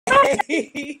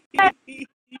the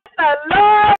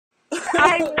Lord.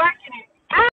 I ain't working it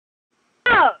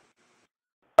out.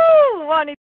 Woo! Want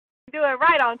to do it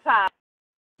right on time.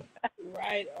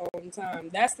 Right on time.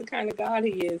 That's the kind of God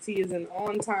he is. He is an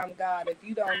on-time God. If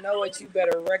you don't know it, you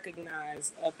better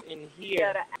recognize up in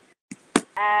here. You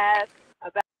ask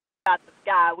about the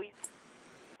sky we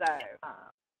serve.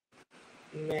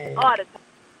 Man. All the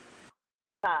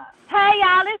time. Hey,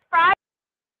 y'all, it's Friday.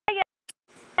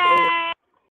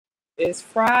 It's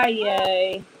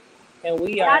Friday, and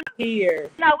we are here.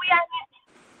 No, we are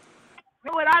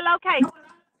with our location,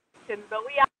 but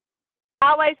we are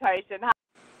always hosting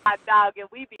hot dog, and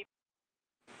we be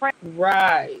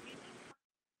right.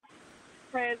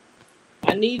 Friends.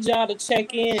 I need y'all to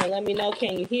check in and let me know.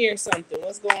 Can you hear something?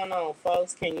 What's going on,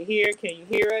 folks? Can you hear? Can you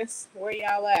hear us? Where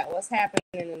y'all at? What's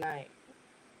happening tonight?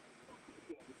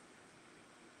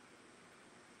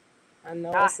 I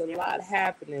know it's a lot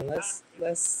happening.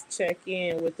 Let's check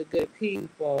in with the good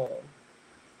people.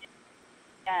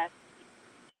 Yes.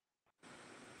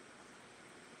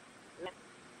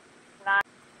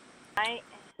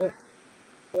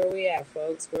 Where we at,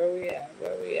 folks? Where we at?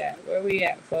 Where we at? Where we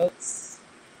at, folks?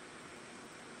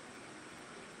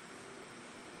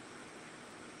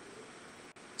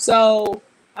 So,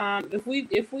 if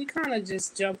we kind of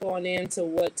just jump on into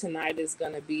what tonight is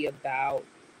going to be about,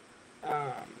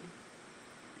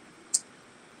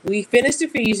 we finished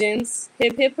Ephesians.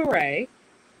 Hip hip hooray!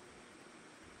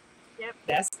 Yep.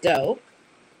 That's dope.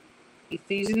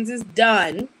 Ephesians is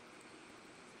done.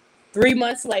 3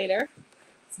 months later,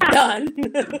 it's done.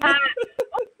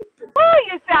 Oh,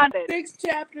 you sounded 6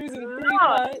 chapters in 3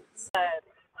 months.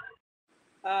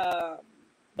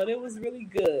 But it was really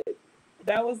good.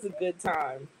 That was a good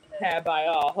time had by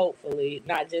all, hopefully,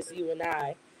 not just you and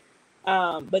I.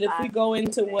 But if we go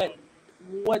into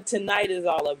what tonight is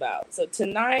all about. So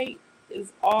tonight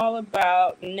is all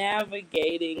about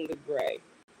navigating the gray.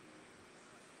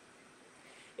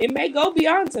 It may go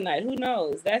beyond tonight. Who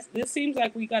knows? This seems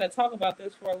like we got to talk about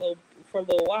this for a little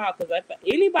while, because if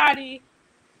anybody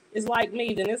is like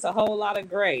me, then it's a whole lot of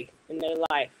gray in their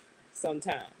life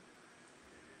sometime.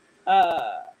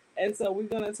 And so we're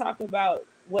going to talk about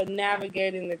what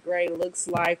navigating the gray looks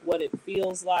like, what it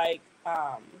feels like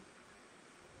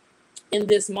in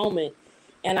this moment.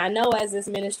 And I know as this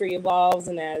ministry evolves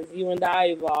and as you and I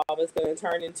evolve, it's going to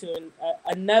turn into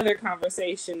another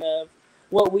conversation of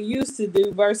what we used to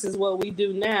do versus what we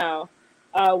do now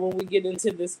when we get into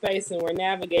this space and we're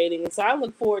navigating. And so I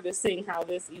look forward to seeing how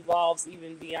this evolves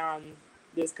even beyond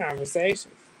this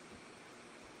conversation.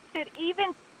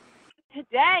 Even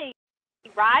today,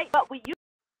 right? What we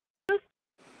used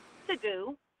to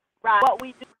do, right? What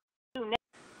we do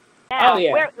now. Oh,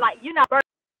 yeah. We're like,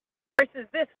 versus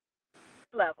this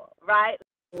level, right?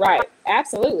 Right.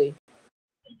 Absolutely.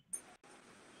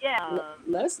 Yeah.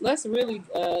 Let's really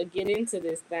get into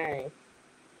this thing.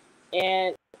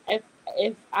 And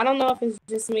if I don't know if it's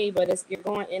just me, but you're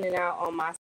going in and out on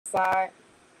my side.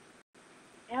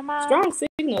 Am I? Strong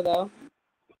signal though,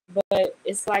 but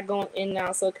it's like going in and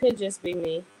out, so it could just be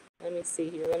me. Let me see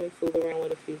here. Let me fool around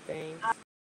with a few things.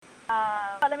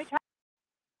 Let me try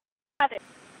it.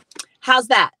 How's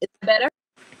that? Is that better?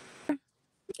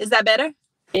 Is that better?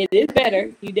 It is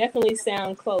better. You definitely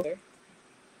sound closer.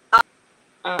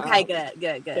 Okay,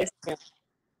 good.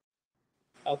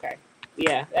 Okay.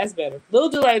 Yeah, that's better. Little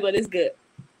delay, but it's good.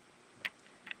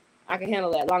 I can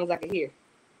handle that as long as I can hear.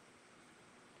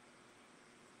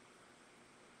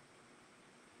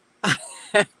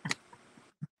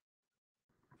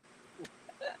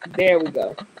 There we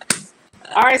go.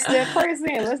 All right, Steph, pray us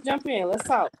in. Let's jump in. Let's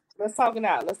talk. Let's talk it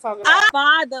out.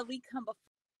 Father, we come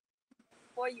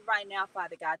before you right now,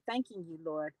 Father God, thanking you,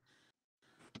 Lord.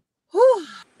 Whew.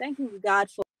 Thanking you, God,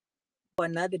 for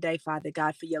another day, Father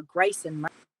God, for your grace and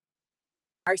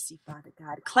mercy, Father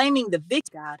God. Claiming the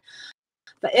victory, God,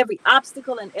 for every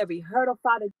obstacle and every hurdle,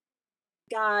 Father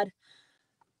God.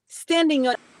 Standing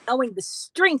on knowing the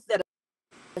strength that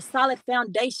a solid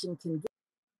foundation can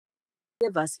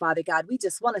give us, Father God. We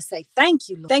just want to say thank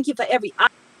you, Lord. Thank you for every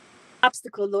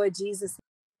obstacle, Lord Jesus.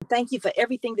 Thank you for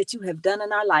everything that you have done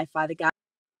in our life, Father God.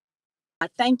 I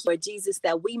thank you, Lord Jesus,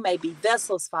 that we may be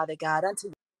vessels, Father God,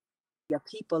 unto your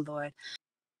people, Lord.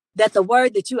 That the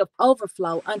word that you have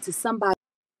overflow unto somebody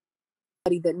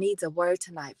that needs a word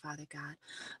tonight, Father God.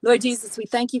 Lord Jesus, we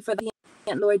thank you for the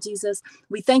end, Lord Jesus.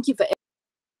 We thank you for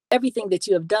everything that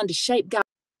you have done to shape God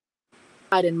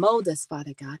and mold us,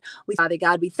 Father God. Father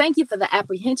God, we thank you for the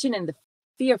apprehension and the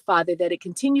fear, Father, that it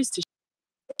continues to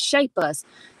shape us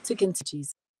to continue,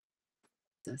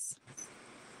 Jesus.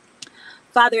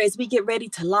 Father, as we get ready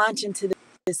to launch into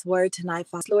this word tonight,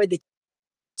 Father, Lord, that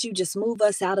you just move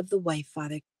us out of the way,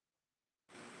 Father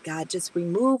God. Just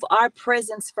remove our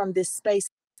presence from this space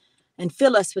and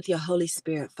fill us with your Holy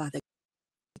Spirit, Father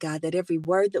God, that every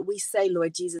word that we say,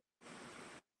 Lord Jesus,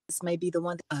 may be the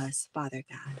one to us, Father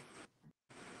God.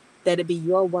 That it be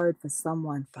your word for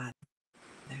someone, Father.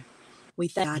 We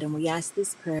thank God and we ask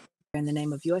this prayer in the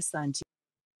name of your Son,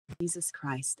 Jesus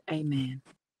Christ. Amen.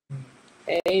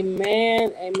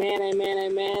 Amen, amen, amen,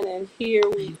 amen. And here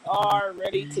we are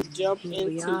ready to jump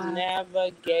into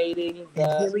navigating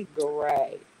the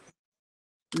gray.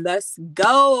 Let's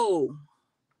go.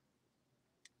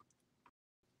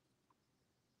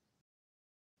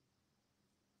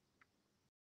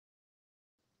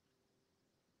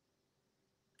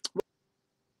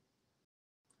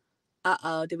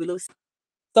 Uh-oh, did we lose?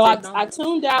 So I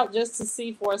tuned out just to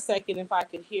see for a second if I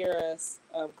could hear us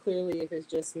clearly, if it's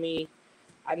just me.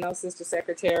 I know Sister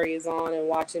Secretary is on and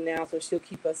watching now, so she'll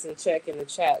keep us in check in the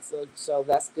chat. So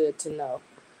that's good to know.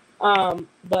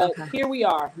 But okay. Here we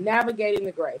are, navigating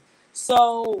the gray.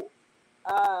 So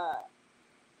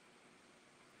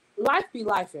life be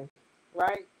lifing,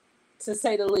 right? To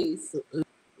say the least.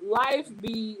 Life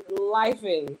be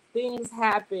lifing. Things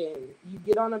happen. You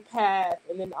get on a path,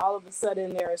 and then all of a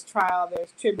sudden there's trial,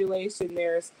 there's tribulation,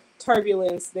 there's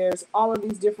turbulence, there's all of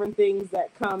these different things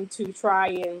that come to try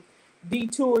and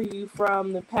detour you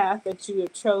from the path that you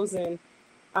have chosen.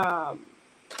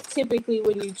 Typically,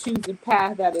 when you choose a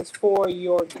path that is for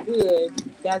your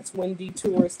good, that's when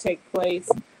detours take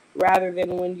place, rather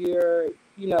than when you're,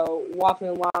 walking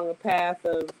along a path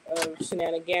of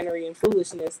shenaniganery and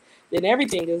foolishness. Then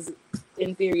everything is,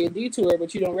 in theory, a detour,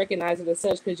 but you don't recognize it as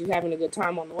such because you're having a good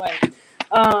time on the way.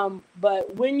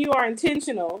 But when you are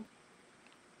intentional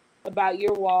about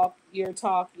your walk, your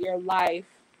talk, your life,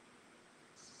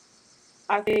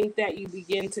 I think that you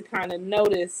begin to kind of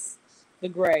notice the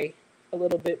gray a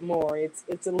little bit more.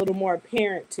 It's a little more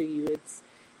apparent to you.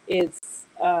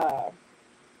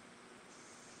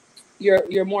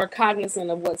 You're more cognizant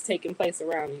of what's taking place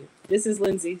around you. This is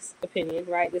Lindsay's opinion,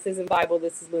 right? This isn't Bible.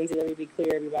 This is Lindsay. Let me be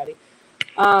clear, everybody.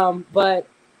 But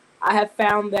I have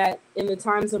found that in the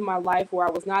times of my life where I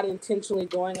was not intentionally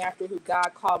going after who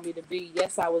God called me to be,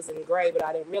 yes, I was in gray, but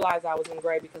I didn't realize I was in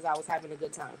gray because I was having a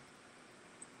good time.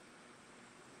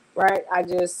 Right? I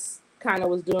just kind of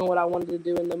was doing what I wanted to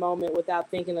do in the moment without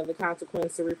thinking of the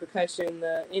consequence, the repercussion,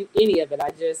 in any of it.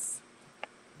 I just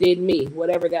did me,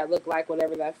 whatever that looked like,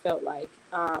 whatever that felt like.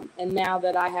 And now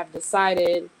that I have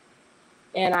decided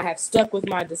and I have stuck with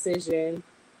my decision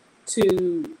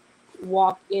to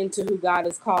walk into who God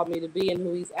has called me to be and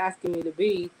who he's asking me to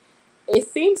be,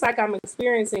 it seems like I'm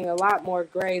experiencing a lot more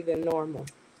gray than normal.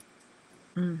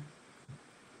 And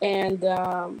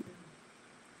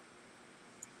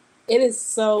it is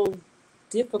so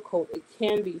difficult. It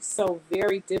can be so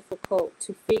very difficult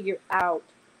to figure out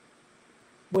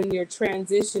when you're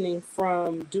transitioning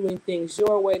from doing things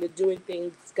your way to doing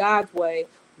things God's way,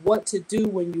 what to do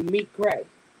when you meet gray.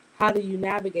 How do you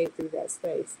navigate through that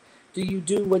space? Do you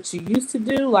do what you used to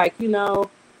do? Like,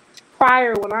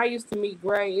 prior, when I used to meet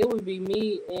gray, it would be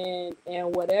me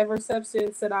and whatever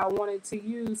substance that I wanted to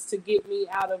use to get me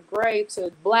out of gray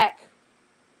to black,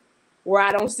 where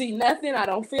I don't see nothing, I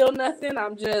don't feel nothing,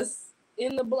 I'm just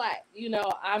in the black.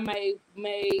 I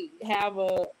may have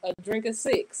a drink of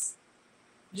 6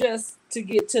 just to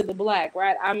get to the black,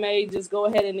 right? I may just go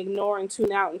ahead and ignore and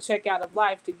tune out and check out of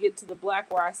life to get to the black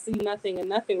where I see nothing and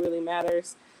nothing really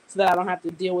matters, so that I don't have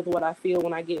to deal with what I feel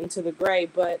when I get into the gray.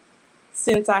 But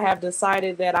since I have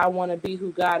decided that I want to be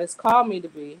who God has called me to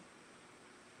be,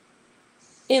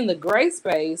 in the gray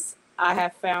space, I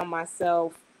have found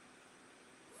myself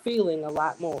feeling a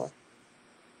lot more.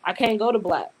 I can't go to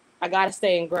black. I got to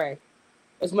stay in gray.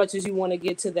 As much as you want to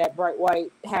get to that bright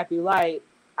white happy light,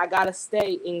 I got to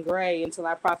stay in gray until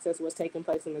I process what's taking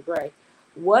place in the gray.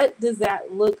 What does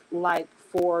that look like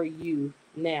for you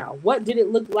now? What did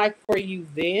it look like for you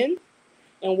then?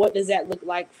 And what does that look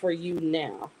like for you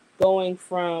now? Going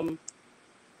from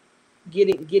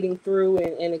getting through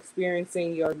and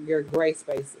experiencing your gray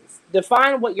spaces.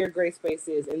 Define what your gray space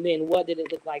is, and then what did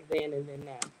it look like then and then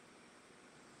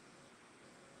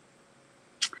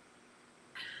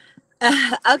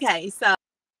now? Okay, so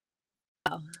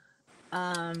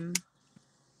a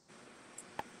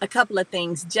couple of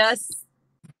things. Just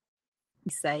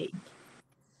say,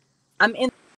 I'm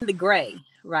in the gray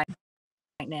right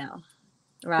now,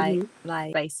 right? Mm-hmm.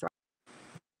 Like space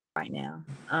right now.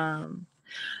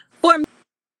 For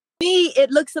me,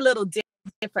 it looks a little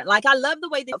different. Like, I love the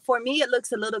way that for me it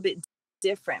looks a little bit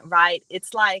different, right?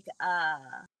 It's like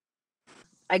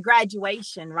a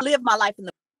graduation. Right? I lived my life in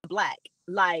the black.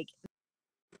 Like,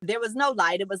 there was no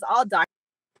light. It was all dark.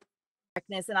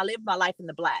 darkness and I lived my life in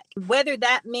the black. Whether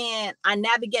that meant I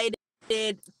navigated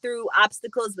through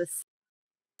obstacles with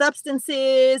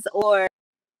substances, or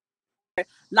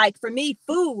like for me,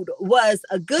 food was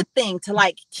a good thing to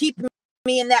like keep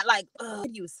me in that, like, I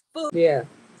could use food. Yeah.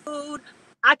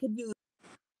 I could use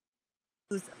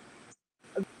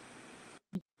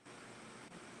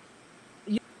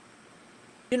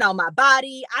my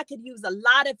body. I could use a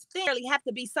lot of things. It really have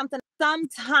to be something.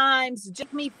 Sometimes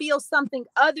just me feel something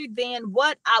other than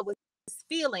what I was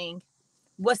feeling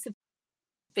was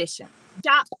sufficient.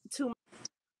 Stop too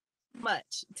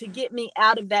much to get me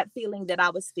out of that feeling that I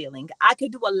was feeling. I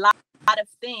could do a lot of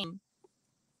things.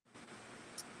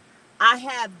 I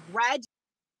have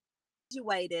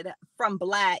graduated from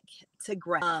black to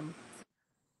gray.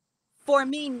 For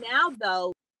me now,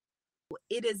 though,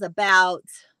 it is about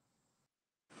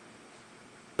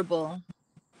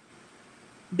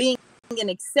being an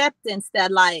acceptance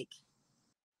that, like,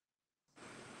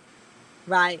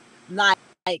 right,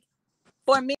 like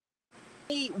for me,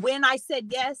 when I said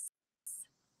yes,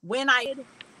 when I did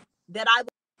that, I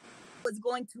was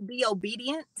going to be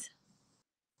obedient.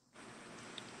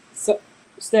 So,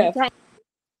 Steph,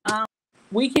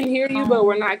 we can hear you, but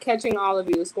we're not catching all of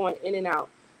you. It's going in and out.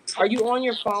 Are you on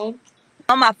your phone?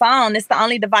 On my phone. It's the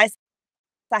only device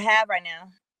I have right now.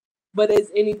 But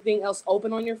is anything else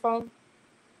open on your phone?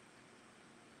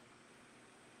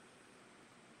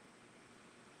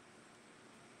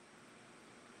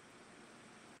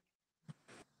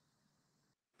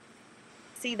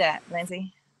 See that,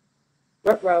 Lindsay?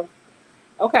 Ruh-roh.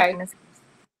 Okay.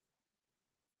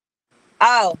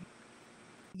 Oh,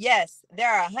 yes.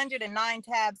 There are 109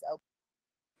 tabs open.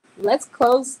 Let's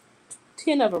close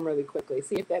 10 of them really quickly.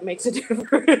 See if that makes a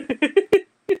difference.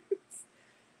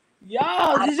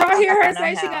 Y'all, did y'all hear her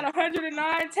say she got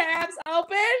 109 tabs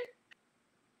open?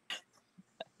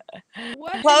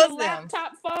 What in the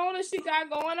laptop phone has she got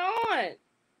going on?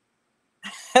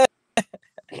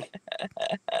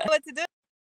 What to do?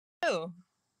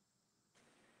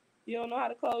 You don't know how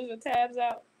to close your tabs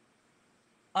out?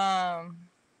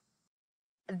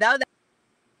 That's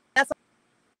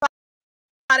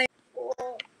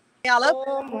y'all up.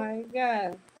 Oh my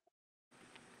God.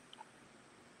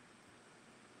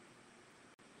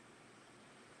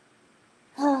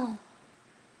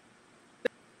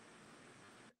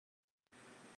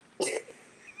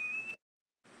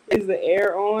 Is the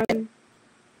air on?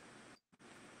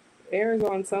 Air is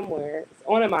on somewhere. It's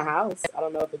on in my house. I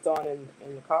don't know if it's on in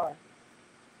the car.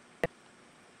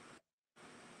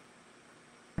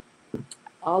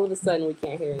 All of a sudden, we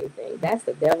can't hear anything. That's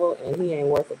the devil, and he ain't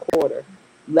worth a quarter.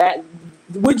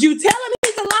 Would you tell him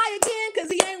he's a lie again? Because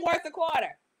he ain't worth a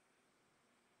quarter.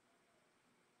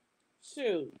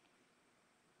 Shoot.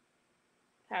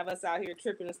 Have us out here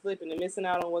tripping and slipping and missing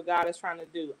out on what God is trying to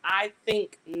do. I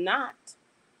think not.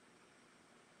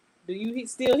 Do you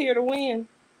still hear the wind?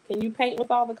 Can you paint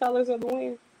with all the colors of the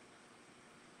wind?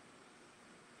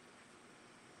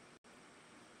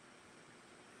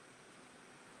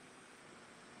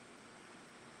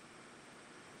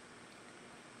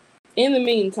 In the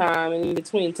meantime, and in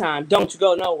between time, don't you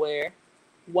go nowhere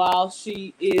while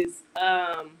she is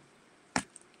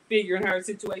figuring her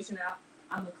situation out.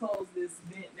 I'm going to close this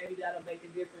vent. Maybe that'll make a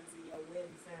difference in your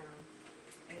wind sound.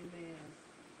 Amen.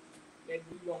 Maybe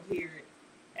we won't hear it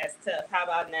as tough. How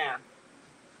about now?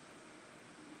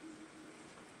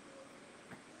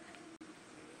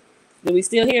 Do we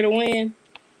still hear the wind?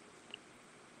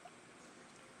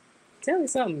 Tell me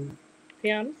something,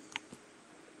 Piano.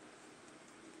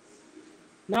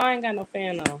 No, I ain't got no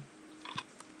fan on.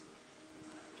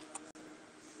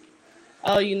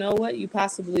 Oh, you know what? You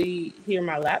possibly hear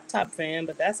my laptop fan,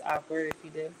 but that's awkward if you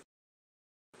did.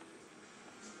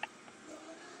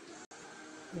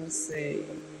 Let's see.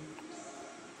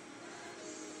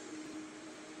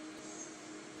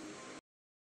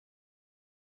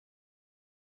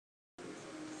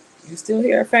 You still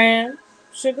hear a fan,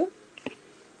 Sugar?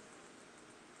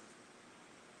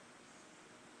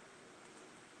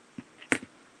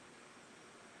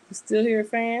 You still hear a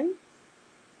fan?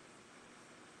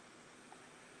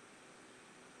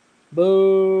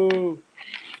 Boo.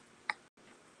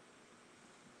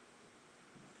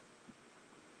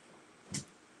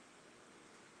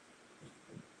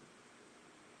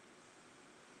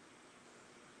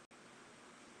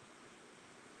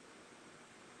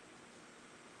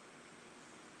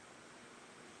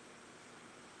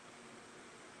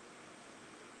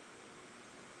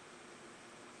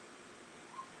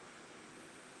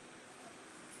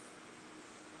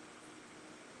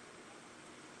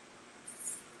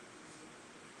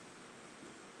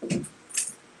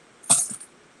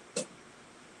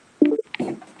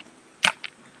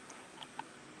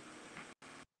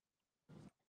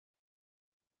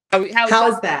 How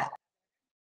is that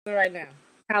right now?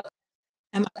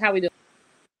 How we doing?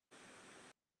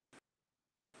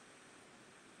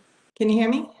 Can you hear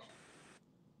me?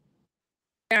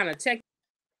 Anna, check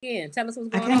in. Tell us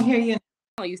what's I going on. can't hear you.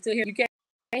 Oh, you still here? You can't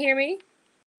hear me?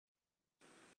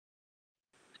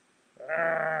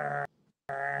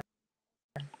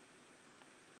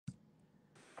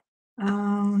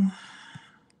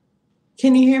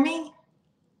 Can you hear me?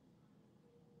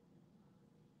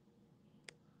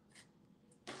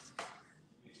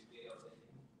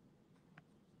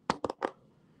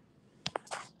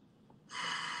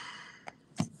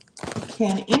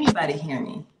 Can anybody hear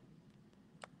me?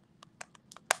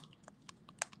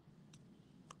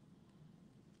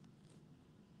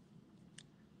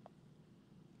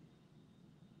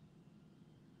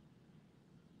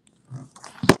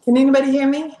 Can anybody hear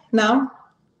me? No?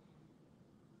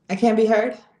 I can't be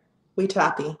heard? We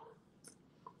choppy.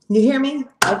 You hear me?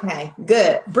 Okay,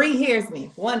 good. Bree hears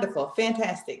me. Wonderful,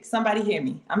 fantastic. Somebody hear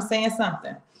me. I'm saying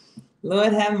something.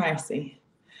 Lord have mercy.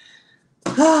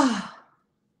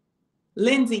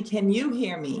 Lindsay, can you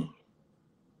hear me?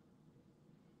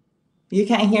 You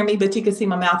can't hear me, but you can see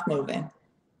my mouth moving.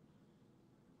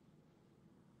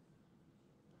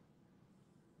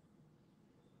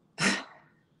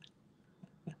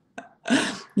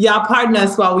 Y'all pardon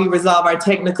us while we resolve our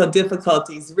technical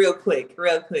difficulties real quick.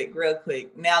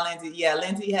 Now,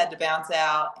 Lindsay had to bounce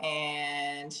out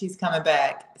and she's coming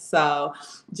back. So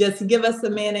just give us a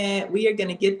minute. We are going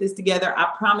to get this together.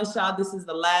 I promise y'all this is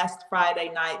the last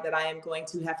Friday night that I am going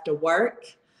to have to work.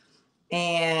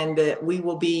 And we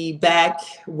will be back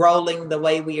rolling the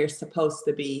way we are supposed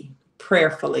to be,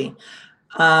 prayerfully.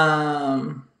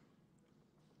 But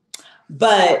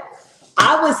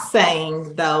I was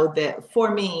saying, though, that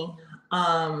for me,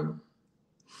 a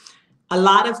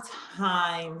lot of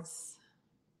times,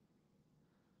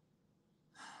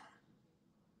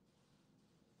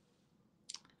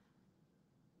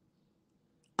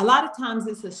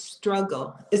 it's a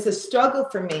struggle. It's a struggle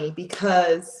for me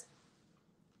because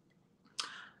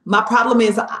my problem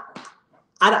is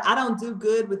I don't do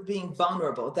good with being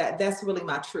vulnerable. That's really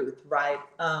my truth, right?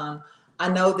 I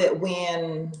know that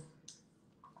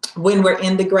when we're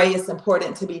in the gray, it's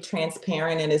important to be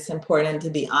transparent and it's important to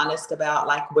be honest about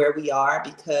like where we are,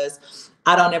 because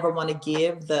I don't ever want to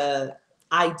give the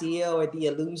idea or the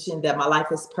illusion that my life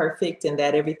is perfect and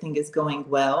that everything is going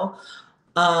well.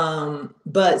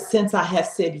 But since I have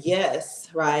said yes,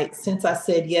 right? Since I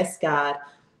said, yes, God,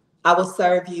 I will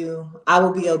serve you. I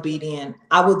will be obedient.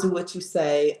 I will do what you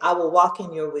say. I will walk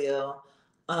in your will,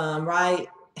 right?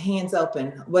 Hands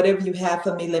open. Whatever you have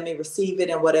for me, let me receive it.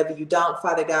 And whatever you don't,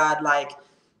 Father God, like,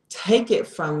 take it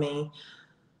from me.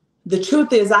 The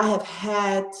truth is, I have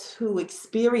had to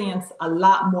experience a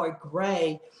lot more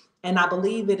gray. And I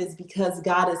believe it is because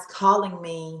God is calling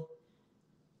me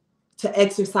to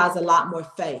exercise a lot more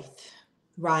faith,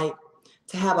 right?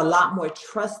 To have a lot more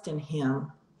trust in him.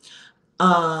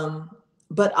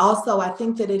 But also, I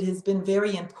think that it has been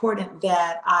very important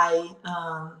that I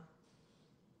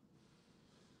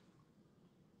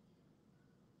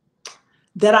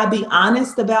be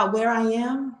honest about where I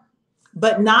am,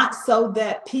 but not so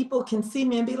that people can see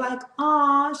me and be like,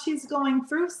 oh, she's going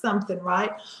through something,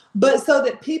 right? But so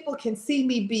that people can see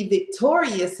me be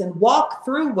victorious and walk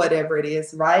through whatever it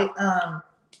is, right?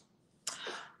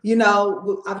 You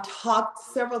know, I've talked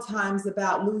several times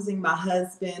about losing my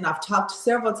husband. I've talked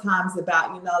several times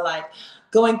about, you know, like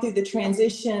going through the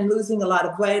transition, losing a lot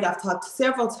of weight. I've talked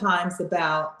several times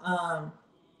about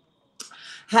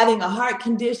having a heart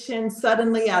condition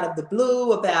suddenly out of the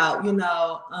blue, about, you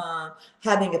know,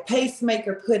 having a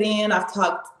pacemaker put in. I've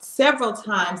talked several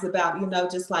times about, you know,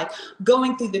 just like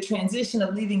going through the transition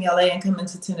of leaving LA and coming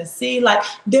to Tennessee. Like,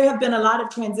 there have been a lot of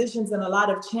transitions and a lot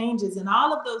of changes, and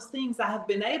all of those things I have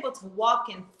been able to walk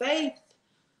in faith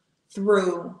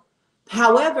through.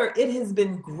 However, it has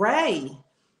been gray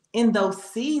in those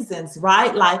seasons,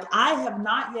 right? Like, I have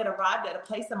not yet arrived at a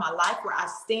place in my life where I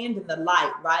stand in the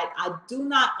light, right? I do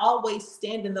not always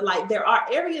stand in the light. There are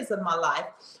areas of my life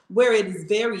where it is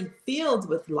very filled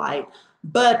with light,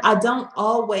 but I don't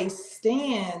always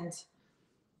stand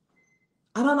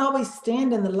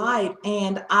in the light.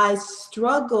 And I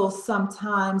struggle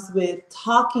sometimes with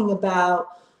talking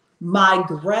about my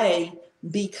gray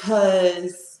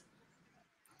because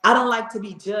I don't like to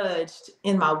be judged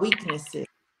in my weaknesses.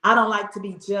 I don't like to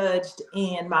be judged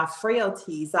in my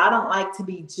frailties. I don't like to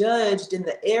be judged in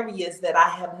the areas that I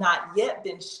have not yet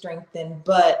been strengthened.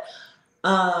 But,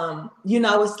 you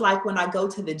know, it's like when I go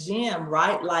to the gym,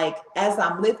 right? Like, as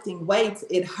I'm lifting weights,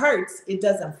 it hurts. It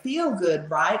doesn't feel good,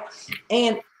 right?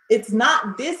 And it's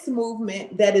not this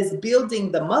movement that is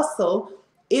building the muscle.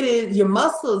 It is your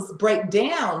muscles break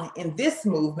down in this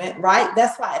movement, right?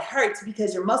 That's why it hurts,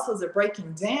 because your muscles are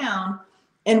breaking down.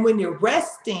 And when you're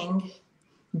resting,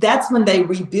 that's when they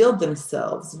rebuild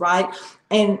themselves, right?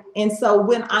 And so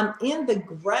when I'm in the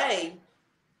gray,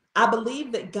 I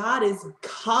believe that God is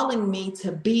calling me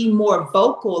to be more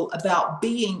vocal about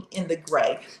being in the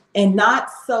gray, and not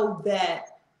so that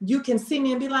you can see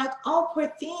me and be like, oh,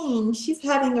 poor thing, she's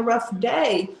having a rough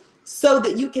day, so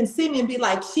that you can see me and be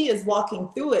like, she is walking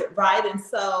through it, right? And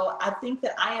so I think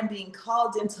that I am being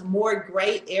called into more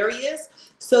gray areas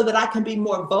so that I can be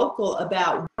more vocal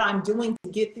about what I'm doing to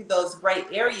get through those gray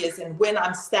areas. And when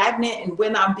I'm stagnant and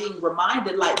when I'm being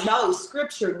reminded, like, no,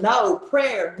 scripture, no,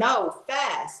 prayer, no,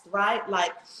 fast, right?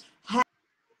 Like,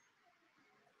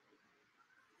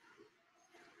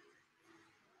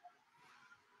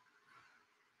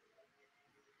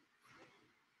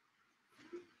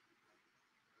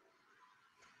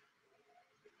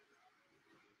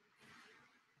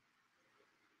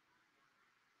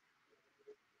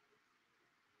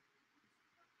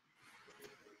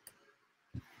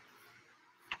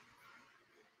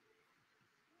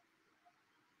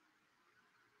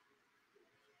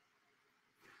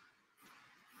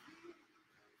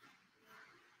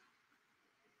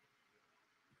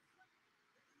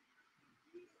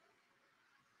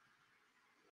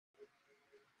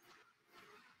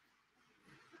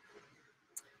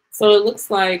 So it looks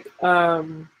like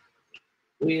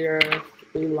we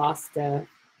lost Steph.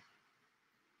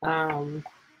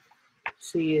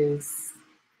 She is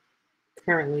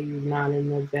currently not in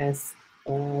the best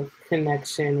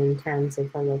connection in terms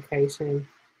of her location,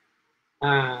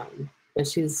 but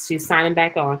she's signing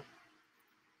back on.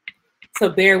 So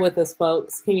bear with us,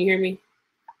 folks. Can you hear me?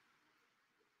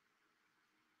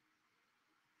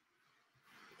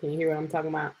 Can you hear what I'm talking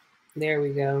about? There we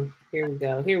go. Here we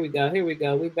go. Here we go. Here we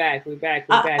go. We back. We back.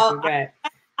 We back. We back.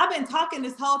 I've been talking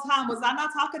this whole time. Was I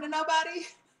not talking to nobody?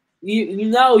 You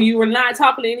know, you were not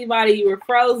talking to anybody. You were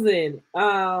frozen.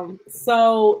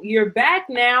 So you're back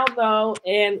now, though,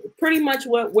 and pretty much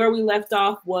where we left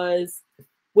off was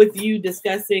with you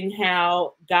discussing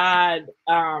how God,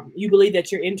 you believe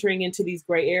that you're entering into these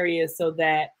gray areas so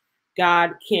that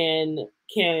God can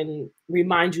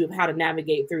remind you of how to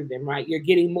navigate through them, right? You're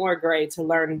getting more gray to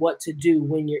learn what to do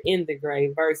when you're in the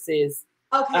gray versus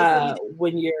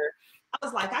when you're. I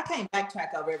was like, I can't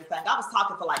backtrack over everything. I was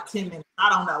talking for like 10 minutes. I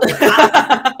don't know.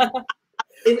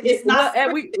 It's not. I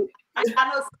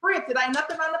know script. It ain't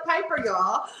nothing on the paper,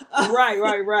 y'all.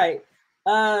 Right.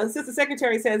 Sister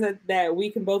Secretary says that we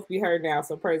can both be heard now.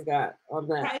 So praise God on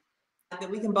that. That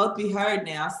we can both be heard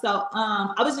now. So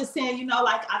I was just saying, you know,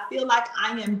 like I feel like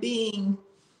I am being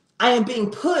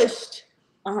pushed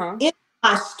in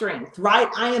my strength, right?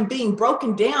 I am being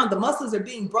broken down. The muscles are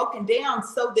being broken down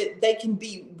so that they can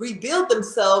rebuild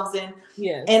themselves, and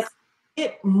I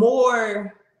get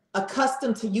more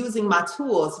accustomed to using my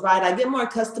tools, right? I get more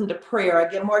accustomed to prayer.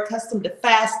 I get more accustomed to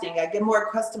fasting. I get more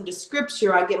accustomed to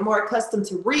scripture. I get more accustomed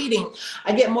to reading.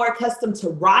 I get more accustomed to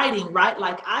writing, right?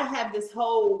 Like I have this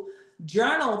whole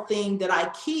journal thing that I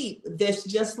keep that's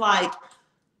just like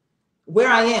where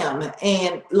I am,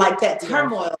 and like that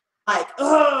turmoil, like,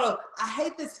 oh, I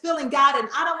hate this feeling, God, and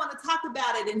I don't want to talk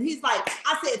about it. And he's like,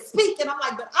 I said, speak. And I'm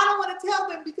like, but I don't want to tell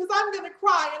them because I'm going to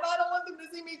cry, and I don't want them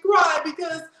to see me cry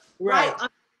because, right, I'm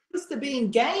used to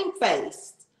being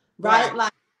game-faced, right?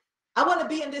 Like, I want to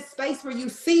be in this space where you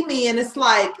see me and it's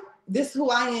like, this is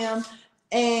who I am,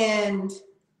 and,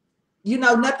 you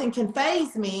know, nothing can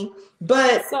faze me.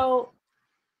 But so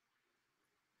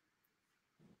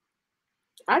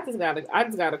I just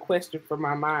got a question for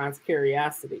my mind's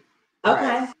curiosity.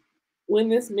 Okay. Right? When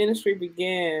this ministry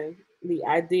began, the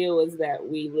idea was that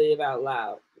we live out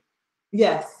loud.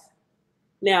 Yes.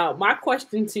 Now, my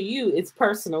question to you is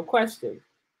personal question.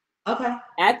 Okay.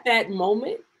 At that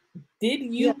moment, did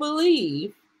you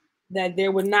believe that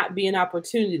there would not be an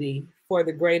opportunity for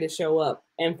the gray to show up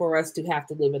and for us to have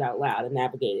to live it out loud and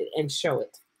navigate it and show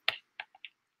it?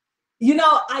 You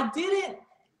know,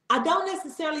 I don't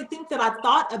necessarily think that I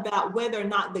thought about whether or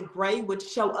not the gray would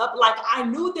show up. Like, I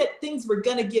knew that things were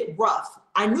going to get rough.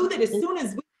 I knew that as soon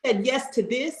as we said yes to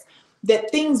this,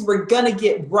 that things were going to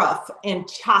get rough and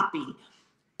choppy.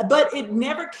 But it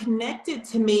never connected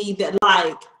to me that,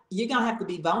 like, you're going to have to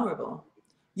be vulnerable.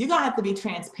 You're going to have to be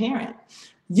transparent.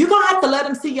 You're going to have to let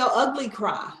them see your ugly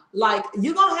cry. Like,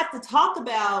 you're going to have to talk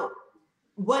about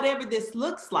whatever this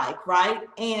looks like, right?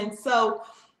 And so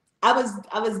I was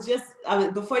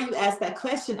before you asked that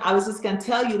question, I was just going to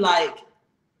tell you, like,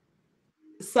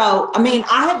 so, I mean,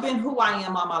 I have been who I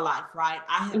am all my life, right?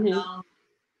 I have known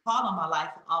call on my life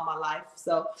all my life.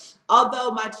 So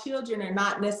although my children are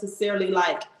not necessarily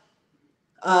like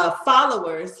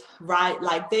followers, right?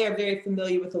 Like they are very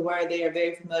familiar with the word, they are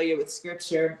very familiar with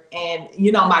scripture. And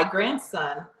you know, my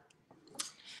grandson,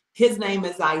 his name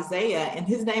is Isaiah, and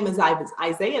his name is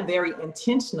Isaiah very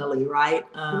intentionally, right?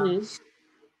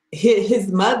 His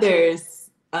mother's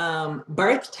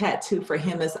birth tattoo for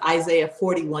him is Isaiah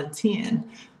 41:10,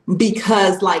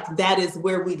 because like that is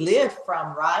where we live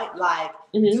from, right? Like,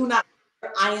 do not,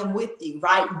 I am with you,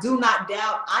 right? Do not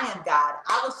doubt, I am God.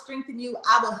 I will strengthen you,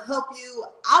 I will help you,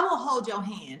 I will hold your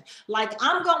hand. Like,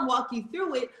 I'm gonna walk you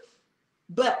through it,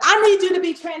 but I need you to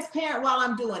be transparent while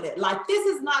I'm doing it. Like, this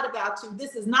is not about you.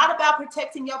 This is not about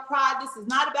protecting your pride. This is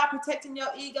not about protecting your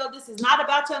ego. This is not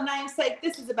about your namesake.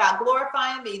 This is about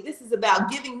glorifying me. This is about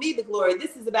giving me the glory.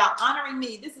 This is about honoring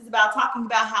me. This is about talking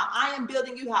about how I am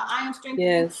building you, how I am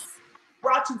strengthening you,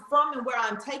 brought you from and where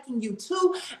I'm taking you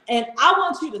to. And I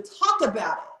want you to talk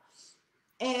about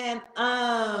it. And,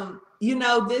 you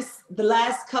know, the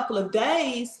last couple of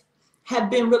days have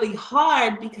been really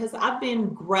hard because I've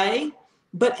been gray,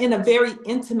 but in a very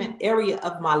intimate area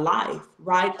of my life,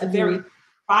 right? A very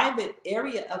private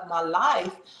area of my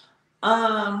life.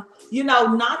 You know,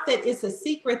 not that it's a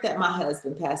secret that my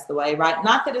husband passed away, right?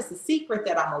 Not that it's a secret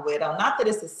that I'm a widow, not that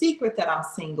it's a secret that I'm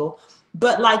single,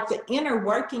 but like the inner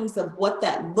workings of what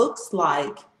that looks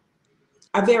like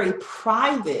are very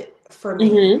private for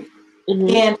me.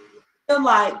 And I feel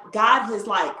like God has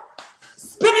like,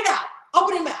 spit it out,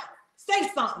 open your mouth, say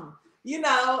something, you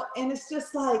know? And it's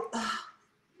just like,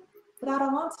 but I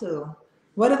don't want to.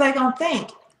 What are they going to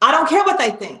think? I don't care what they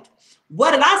think.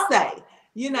 What did I say?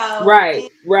 You know?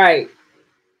 Right.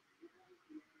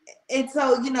 And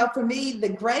so, you know, for me, the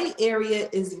gray area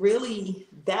is really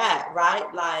that,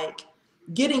 right? Like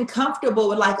getting comfortable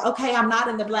with like, okay, I'm not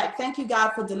in the black. Thank you,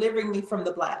 God, for delivering me from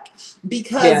the black.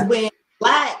 Because when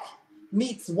black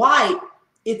meets white,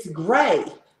 it's gray,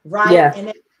 right? And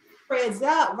it spreads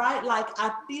out, right? Like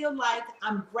I feel like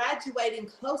I'm graduating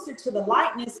closer to the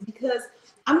lightness because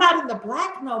I'm not in the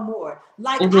black no more.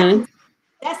 Like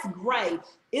that's gray.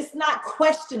 It's not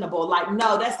questionable. Like,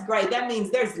 no, that's gray. That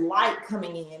means there's light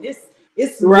coming in.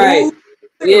 It's right.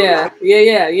 Yeah.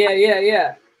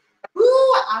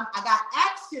 Ooh, I got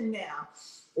action now.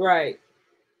 Right.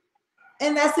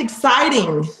 And that's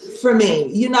exciting for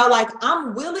me. You know, like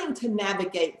I'm willing to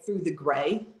navigate through the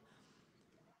gray.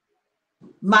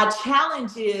 My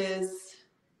challenge is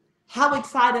how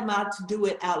excited am I to do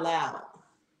it out loud?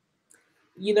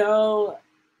 You know,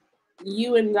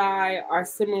 you and I are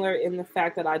similar in the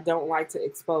fact that I don't like to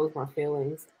expose my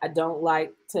feelings. I don't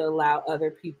like to allow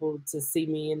other people to see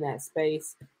me in that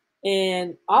space.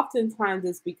 And oftentimes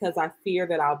it's because I fear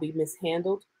that I'll be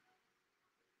mishandled.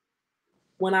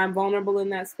 When I'm vulnerable in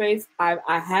that space, I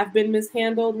have been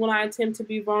mishandled when I attempt to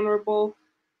be vulnerable.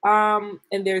 And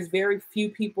there's very few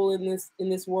people in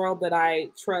this world that I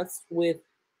trust with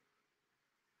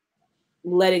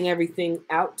letting everything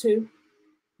out to.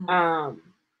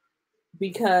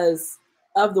 Because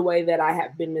of the way that I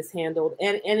have been mishandled,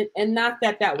 and not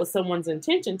that was someone's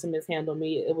intention to mishandle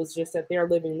me. It was just that they're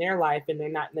living their life and they're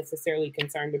not necessarily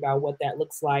concerned about what that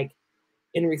looks like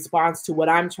in response to what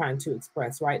I'm trying to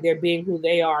express, right? They're being who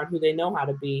they are and who they know how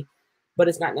to be, but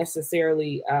it's not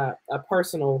necessarily a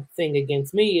personal thing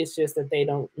against me. It's just that they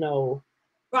don't know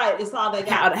it's all they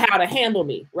got. how to handle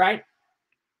me, right?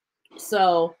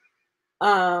 So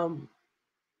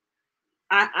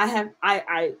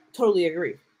I totally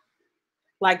agree.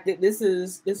 Like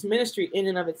this ministry in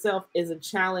and of itself is a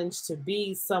challenge to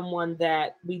be someone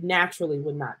that we naturally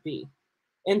would not be,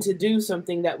 and to do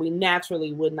something that we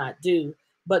naturally would not do,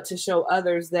 but to show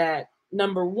others that,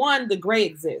 number one, the gray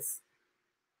exists.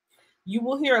 You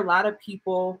will hear a lot of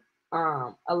people,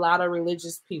 a lot of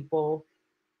religious people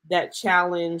that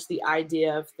challenge the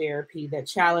idea of therapy, that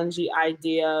challenge the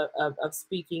idea of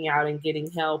speaking out and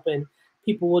getting help. And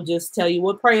people will just tell you,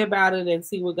 well, pray about it and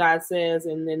see what God says.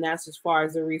 And then that's as far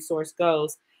as the resource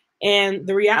goes. And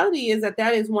the reality is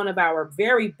that is one of our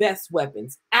very best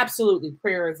weapons. Absolutely.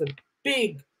 Prayer is a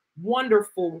big,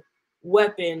 wonderful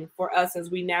weapon for us as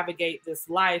we navigate this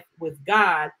life with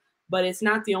God. But it's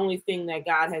not the only thing that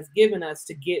God has given us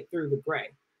to get through the gray.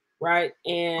 Right.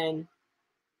 And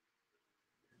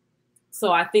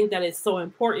so I think that it's so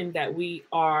important that we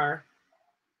are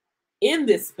in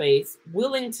this space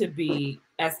willing to be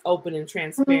as open and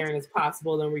transparent as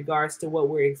possible in regards to what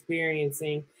we're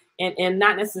experiencing. And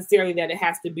not necessarily that it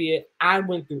has to be I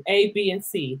went through A, B, and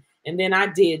C, and then I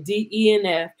did D, E, and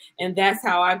F, and that's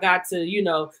how I got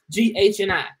to, G, H,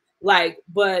 and I. Like,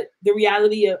 but the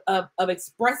reality of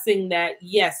expressing that,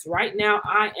 yes, right now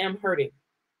I am hurting.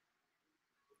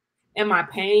 And my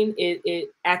pain, it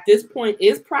at this point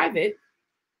is private,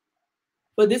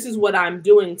 but this is what I'm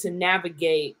doing to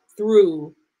navigate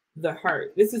through the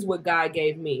hurt. This is what God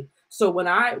gave me. So when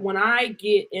I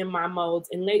get in my modes,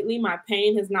 and lately my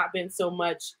pain has not been so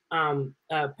much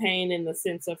pain in the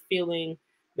sense of feeling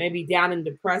maybe down and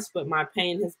depressed, but my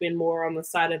pain has been more on the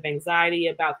side of anxiety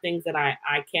about things that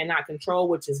I cannot control,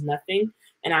 which is nothing.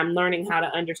 And I'm learning how to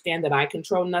understand that I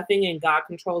control nothing and God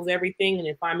controls everything. And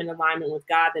if I'm in alignment with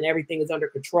God, then everything is under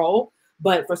control.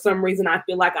 But for some reason, I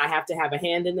feel like I have to have a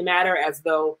hand in the matter, as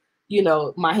though, you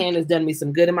know, my hand has done me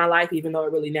some good in my life, even though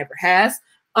it really never has.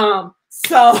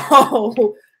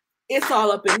 So it's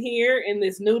all up in here in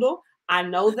this noodle. I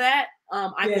know that.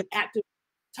 I can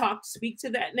speak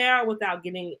to that now without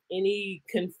getting any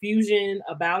confusion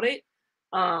about it.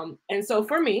 And so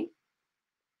for me,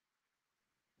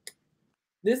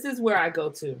 this is where I go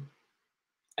to.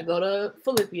 I go to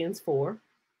Philippians 4.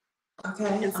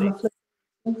 Okay.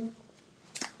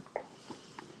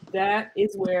 That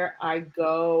is where I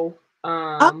go.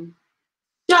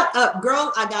 Shut up,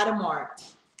 girl. I got it marked.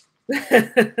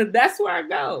 That's where I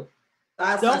go.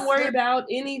 Don't worry about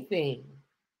anything.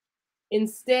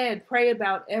 Instead, pray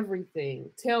about everything.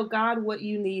 Tell God what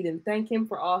you need and thank him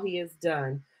for all he has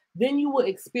done. Then you will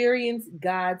experience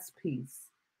God's peace,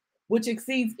 which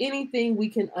exceeds anything we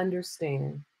can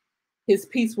understand. His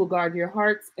peace will guard your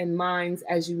hearts and minds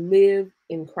as you live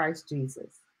in Christ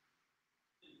Jesus.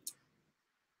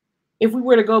 If we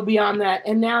were to go beyond that,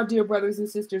 and now, dear brothers and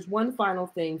sisters, one final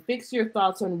thing, fix your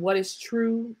thoughts on what is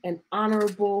true and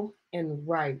honorable and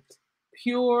right,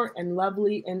 pure and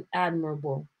lovely and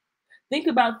admirable. Think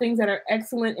about things that are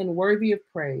excellent and worthy of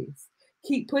praise.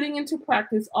 Keep putting into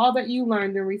practice all that you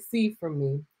learned and received from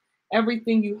me,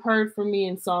 everything you heard from me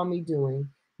and saw me doing.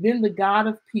 Then the God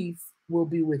of peace will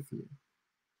be with you.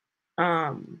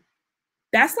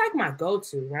 That's like my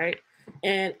go-to, right?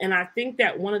 And I think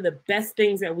that one of the best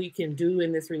things that we can do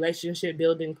in this relationship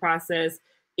building process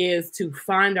is to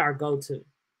find our go-to.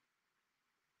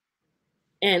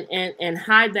 And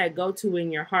hide that go-to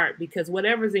in your heart, because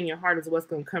whatever's in your heart is what's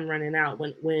going to come running out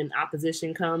when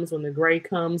opposition comes, when the gray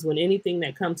comes, when anything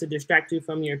that comes to distract you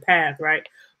from your path, right?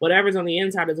 Whatever's on the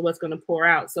inside is what's going to pour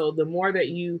out. So the more that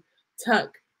you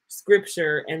tuck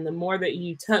scripture and the more that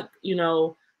you tuck,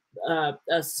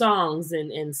 songs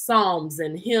and psalms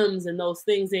and hymns and those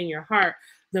things in your heart,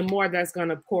 the more that's going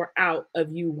to pour out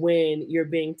of you when you're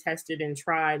being tested and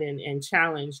tried and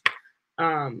challenged.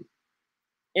 And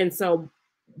so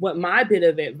what my bit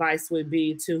of advice would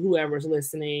be to whoever's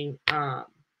listening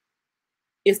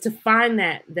is to find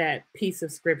that piece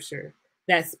of scripture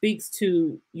that speaks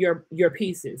to your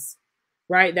pieces,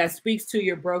 right? That speaks to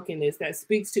your brokenness, that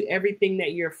speaks to everything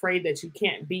that you're afraid that you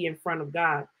can't be in front of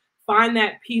God. Find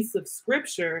that piece of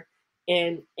scripture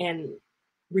and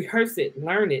rehearse it,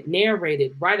 learn it, narrate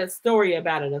it, write a story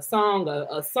about it, a song,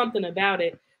 or something about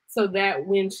it, so that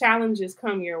when challenges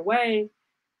come your way,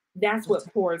 that's what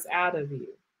pours out of you.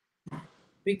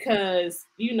 Because,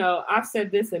 I've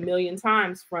said this a million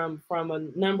times from a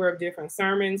number of different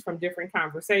sermons, from different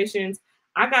conversations.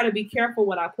 I got to be careful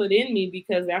what I put in me,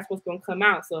 because that's what's going to come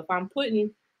out. So if I'm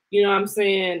putting,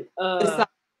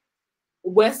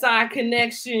 West Side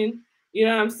Connection,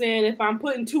 if I'm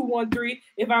putting 213,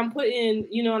 if I'm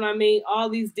putting, all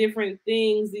these different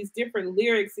things, these different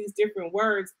lyrics, these different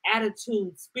words,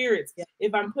 attitudes, spirits,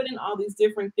 if I'm putting all these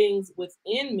different things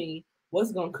within me,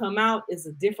 what's going to come out is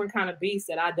a different kind of beast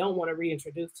that I don't want to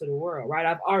reintroduce to the world, right?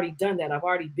 I've already done that. I've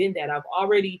already been that. I've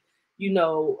already,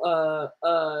 knocked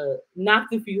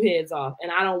a few heads off,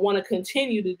 and I don't want to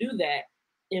continue to do that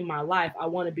in my life. I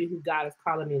want to be who God is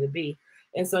calling me to be.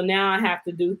 And so now I have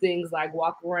to do things like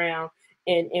walk around,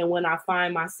 and when I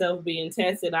find myself being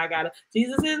tested, I gotta,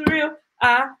 Jesus is real.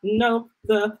 I know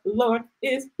the Lord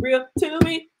is real to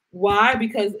me. Why?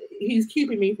 Because he's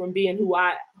keeping me from being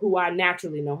who I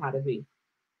naturally know how to be.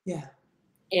 Yeah.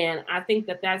 And I think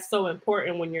that that's so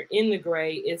important when you're in the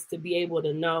gray, is to be able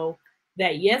to know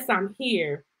that, yes, I'm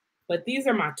here, but these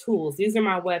are my tools. These are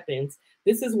my weapons.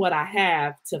 This is what I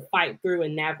have to fight through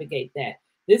and navigate that.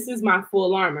 This is my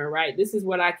full armor, right? This is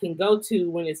what I can go to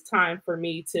when it's time for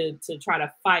me to try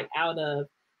to fight out of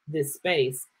this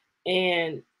space.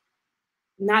 And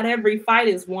not every fight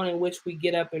is one in which we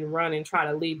get up and run and try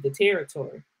to leave the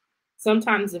territory.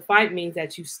 Sometimes the fight means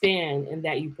that you stand and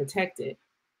that you protect it.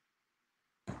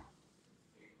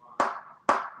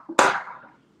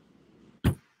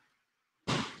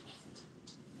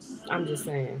 I'm just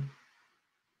saying.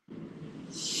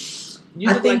 You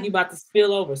look like you about to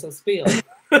spill over, so spill.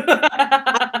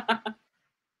 I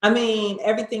mean,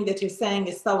 everything that you're saying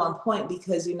is so on point,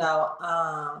 because, in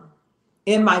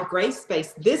in my grace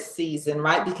space this season,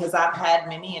 right? Because I've had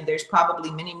many, and there's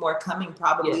probably many more coming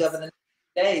probably over the next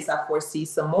days. I foresee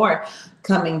some more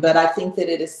coming, but I think that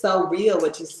it is so real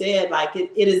what you said. Like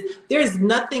it is, there's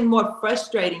nothing more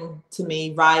frustrating to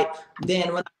me, right,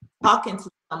 than when I'm talking to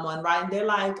someone, right? And they're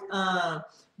like,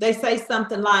 they say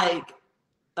something like,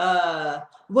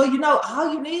 well, you know,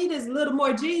 all you need is a little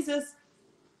more Jesus.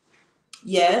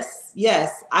 Yes,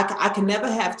 I can never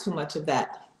have too much of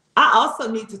that. I also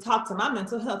need to talk to my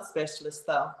mental health specialist,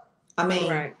 though. I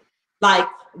mean, like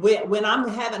when I'm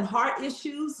having heart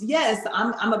issues, yes,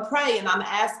 I'm gonna pray and I'm gonna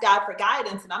ask God for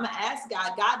guidance, and I'm gonna ask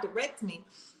God direct me.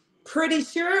 Pretty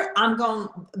sure I'm gonna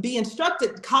be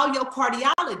instructed, call your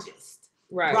cardiologist,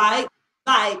 right?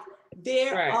 Like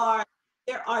there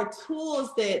are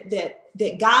tools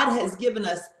that God has given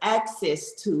us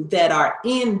access to that are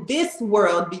in this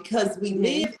world, because we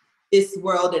live in this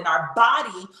world, and our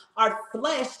body, our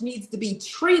flesh needs to be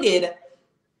treated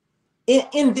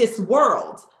in this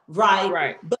world,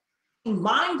 right? But being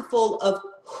mindful of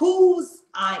whose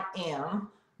I am,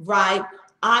 right?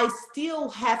 I still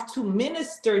have to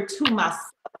minister to myself.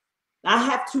 I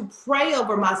have to pray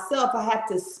over myself. I have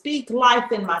to speak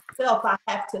life in myself. I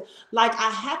have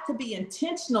to be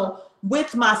intentional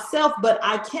with myself, but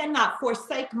I cannot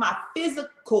forsake my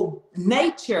physical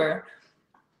nature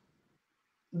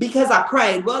because I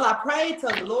prayed. Well, I prayed to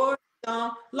the Lord,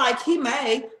 like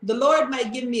the Lord may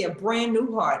give me a brand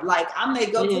new heart. Like I may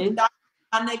go to the doctor,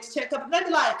 my next checkup, and they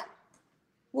be like,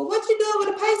 well, what you doing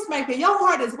with a pacemaker? Your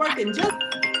heart is working just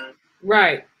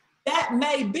right. That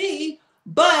may be.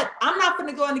 But I'm not going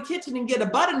to go in the kitchen and get a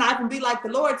butter knife and be like, the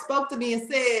Lord spoke to me and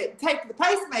said, take the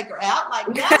pacemaker out. Like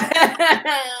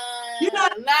that.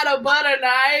 Not a butter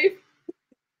knife.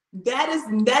 That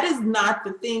is not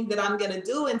the thing that I'm going to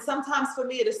do. And sometimes for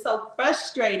me, it is so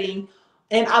frustrating.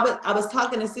 And I was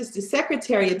talking to Sister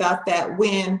Secretary about that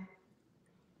when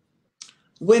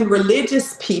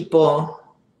religious people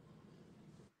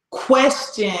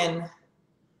question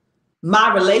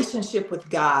my relationship with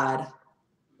God,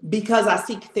 because I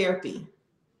seek therapy,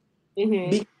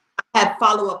 because I had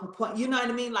follow-up appointments. You know what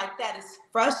I mean? Like that is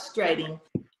frustrating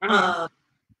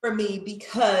for me,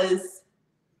 because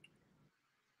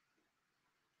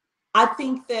I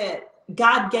think that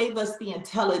God gave us the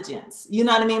intelligence. You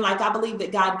know what I mean? Like I believe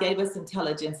that God gave us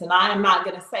intelligence, and I am not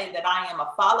going to say that I am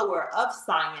a follower of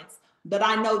science, but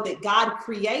I know that God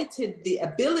created the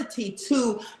ability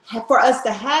for us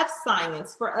to have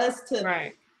science, for us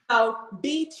to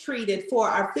be treated for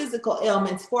our physical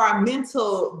ailments, for our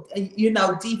mental,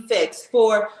 defects,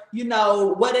 for,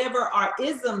 whatever our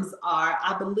isms are.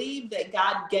 I believe that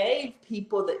God gave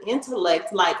people the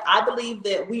intellect. Like, I believe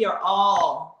that we are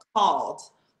all called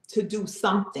to do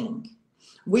something.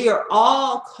 We are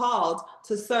all called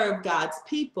to serve God's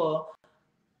people.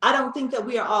 I don't think that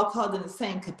we are all called in the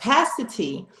same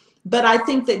capacity, but I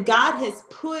think that God has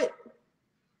put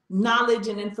knowledge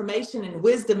and information and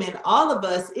wisdom in all of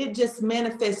us. It just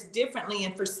manifests differently.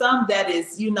 And for some that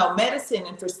is, medicine,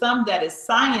 and for some that is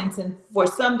science, and for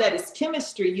some that is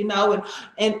chemistry,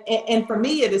 and for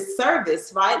me it is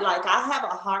service, right? Like I have a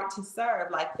heart to serve.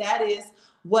 Like that is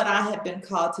what I have been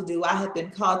called to do. I have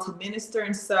been called to minister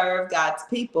and serve God's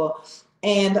people.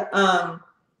 And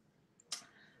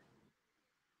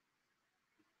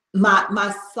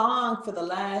my song for the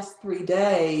last 3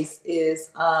 days is,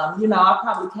 I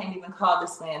probably can't even call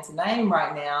this man's name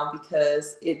right now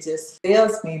because it just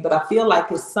fails me, but I feel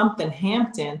like it's something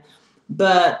Hampton.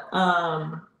 But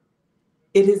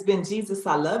it has been Jesus,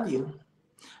 I love you,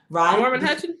 right? Norman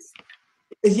Hutchins?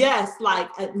 Yes, like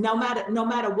no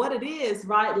matter what it is,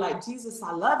 right? Like, Jesus,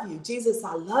 I love you. Jesus,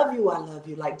 I love you. I love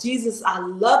you. Like, Jesus, I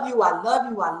love you. I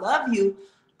love you. I love you.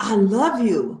 I love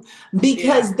you.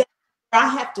 Because I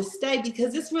have to stay,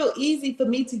 because it's real easy for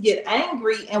me to get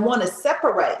angry and want to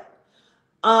separate.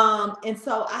 And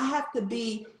so I have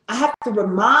to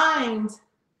remind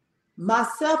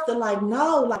myself that, like,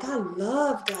 no, like I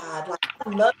love God. Like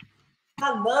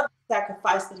I love the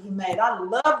sacrifice that he made. I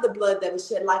love the blood that was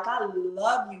shed. Like, I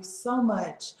love you so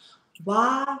much.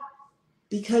 Why?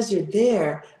 Because you're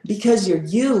there, because you're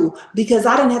you, because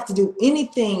I didn't have to do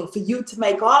anything for you to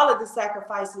make all of the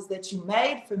sacrifices that you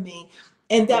made for me.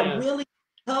 And that really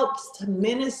helps to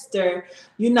minister,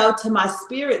 to my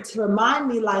spirit, to remind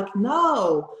me, like,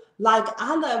 no, like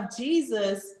I love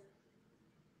Jesus.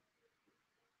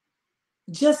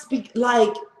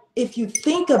 Like, if you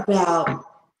think about,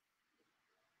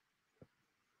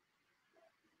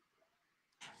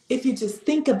 if you just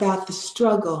think about the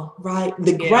struggle, right?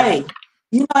 The gray,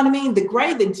 you know what I mean? The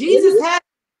gray that Jesus had,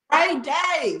 gray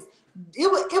days.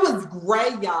 It was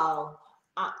gray, y'all.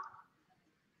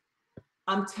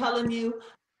 I'm telling you,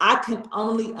 I can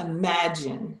only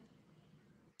imagine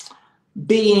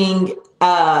being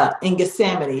in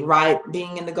Gethsemane, right?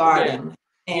 Being in the garden,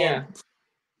 and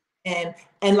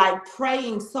and like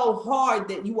praying so hard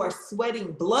that you are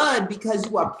sweating blood because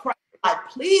you are praying like,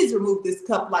 please remove this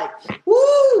cup. Like,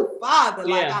 woo, Father,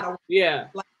 like I don't,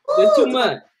 like, this too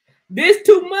much. This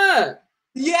too much.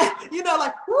 Yeah, you know,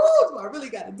 like, woo, I really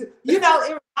got to do. You know,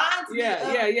 it reminds me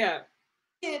of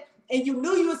and you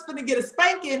knew you was finna get a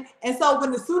spanking, and so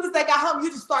when as soon as they got home, you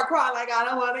just start crying like, I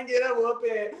don't want to get a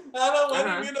whooping. I don't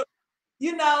want to get a,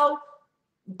 you know.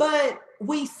 But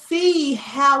we see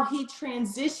how he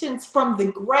transitions from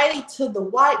the gray to the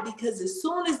white, because as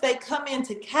soon as they come in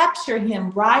to capture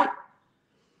him, right,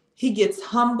 he gets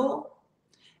humble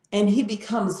and he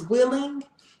becomes willing,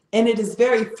 and it is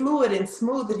very fluid and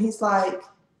smooth, and he's like,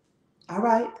 all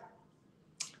right,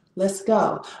 let's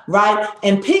go, right?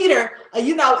 And Peter,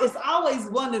 you know, it's always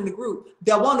one in the group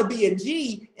that want to be a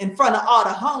G in front of all the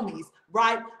homies,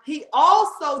 right? He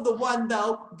also the one,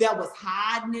 though, that was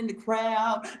hiding in the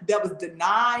crowd, that was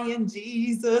denying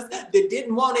Jesus, that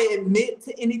didn't want to admit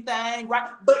to anything, right?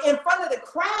 But in front of the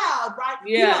crowd, right?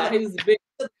 Yeah, he was a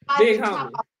big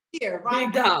homie. Here, right?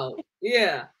 Big dog,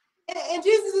 yeah. And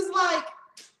Jesus is like,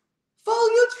 fool,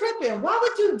 you tripping. Why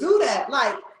would you do that?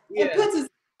 Like, and puts his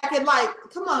back and like,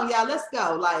 come on, y'all, let's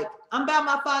go. Like, I'm about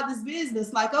my Father's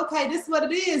business. Like, okay, this is what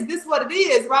it is. This is what it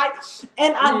is, right?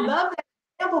 And I love that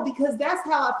example, because that's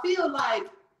how I feel. Like,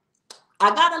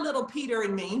 I got a little Peter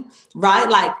in me, right?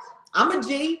 Like, I'm a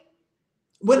G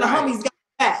when the homies got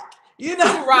back. You know,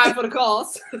 I'm ride for the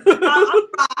cause. I'm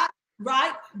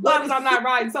right? But I'm not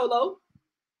riding solo.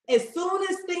 As soon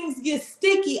as things get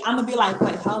sticky, I'm gonna be like,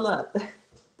 wait, hold up.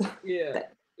 Yeah.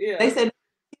 They said,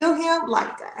 kill him,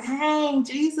 like, dang,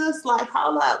 Jesus, like,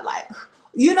 hold up, like,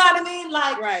 you know what I mean?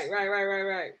 Like, right.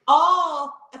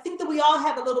 I think that we all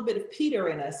have a little bit of Peter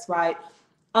in us, right?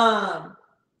 I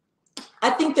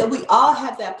think that we all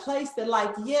have that place that,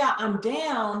 like, yeah, I'm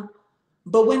down,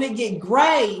 but when it get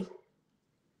gray,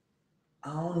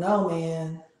 I don't know,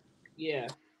 man. Yeah.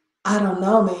 I don't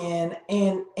know, man.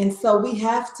 And so we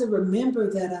have to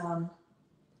remember that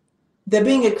that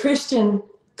being a Christian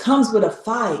comes with a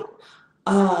fight.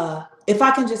 If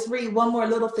I can just read one more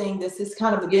little thing, this is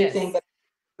kind of a big thing, but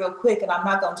real quick, and I'm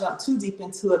not going to jump too deep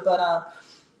into it, but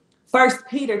 1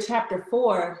 Peter chapter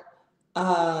 4,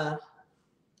 I'm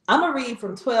going to read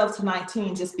from 12 to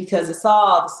 19 just because it's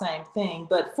all the same thing,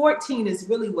 but 14 is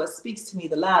really what speaks to me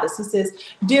the loudest. It says,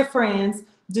 dear friends,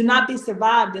 do not be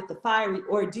survived at the fiery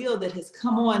ordeal that has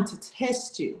come on to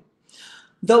test you,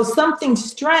 though something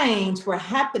strange were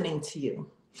happening to you.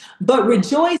 But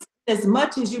rejoice as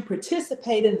much as you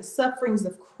participate in the sufferings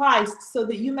of Christ, so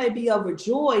that you may be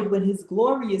overjoyed when his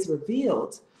glory is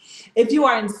revealed. If you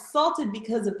are insulted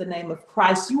because of the name of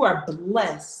Christ, you are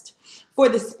blessed, for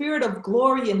the Spirit of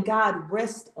glory and God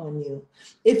rests on you.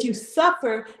 If you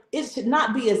suffer, it should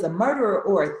not be as a murderer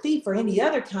or a thief or any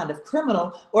other kind of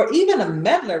criminal or even a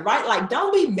meddler, right? Like,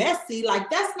 don't be messy. Like,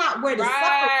 that's not where the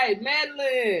suffering.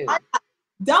 Meddling.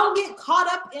 Don't get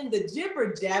caught up in the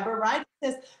jibber jabber, right? It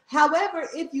says, however,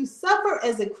 if you suffer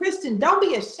as a Christian, don't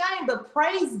be ashamed, but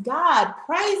praise God.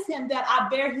 Praise him that I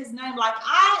bear his name. Like,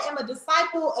 I am a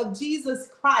disciple of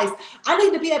Jesus Christ. I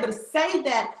need to be able to say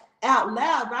that out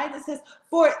loud, right? It says,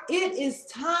 for it is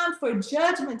time for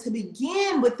judgment to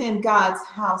begin within God's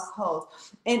household.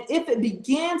 And if it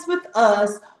begins with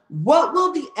us, what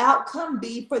will the outcome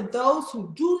be for those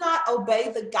who do not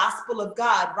obey the gospel of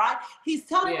God, right? He's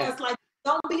telling us, like,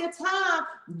 don't be a time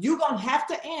you're going to have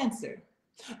to answer.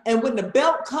 And when the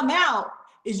belt come out,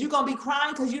 is you going to be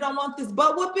crying because you don't want this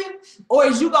butt whooping? Or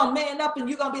is you going to man up and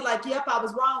you're going to be like, yep, I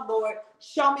was wrong, Lord.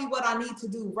 Show me what I need to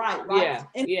do right?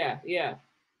 Yeah.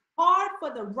 Hard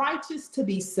for the righteous to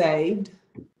be saved.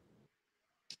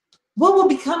 What will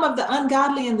become of the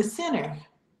ungodly and the sinner?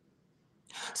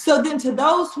 So then to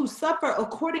those who suffer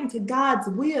according to God's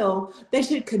will, they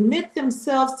should commit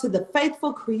themselves to the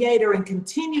faithful Creator and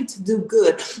continue to do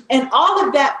good. And all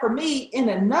of that for me, in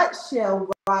a nutshell,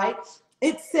 right?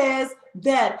 It says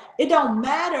that it don't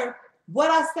matter what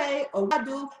I say or what I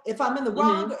do, if I'm in the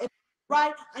wrong or if I'm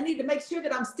right, I need to make sure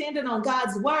that I'm standing on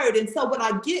God's word. And so when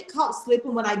I get caught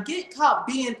slipping, when I get caught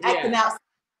acting out,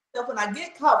 when I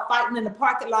get caught fighting in the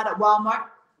parking lot at Walmart,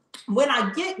 when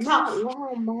I get caught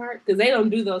Walmart, because they don't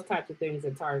do those types of things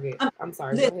at Target. I'm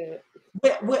sorry. Go ahead.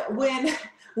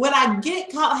 When I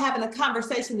get caught having a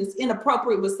conversation that's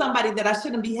inappropriate with somebody that I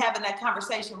shouldn't be having that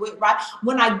conversation with, right?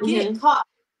 When I get caught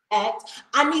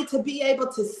I need to be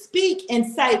able to speak and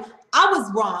say, I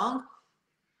was wrong.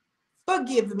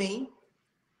 Forgive me.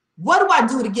 What do I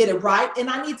do to get it right? And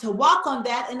I need to walk on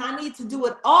that, and I need to do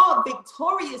it all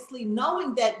victoriously,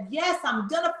 knowing that, yes, I'm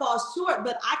going to fall short,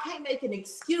 but I can't make an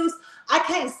excuse. I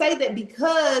can't say that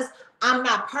because I'm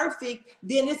not perfect,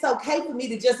 then it's okay for me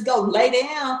to just go lay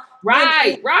down.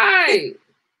 Right.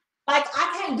 Like,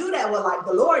 I can't do that. Well, like,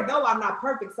 the Lord know I'm not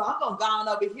perfect, so I'm going to go on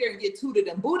over here and get tooted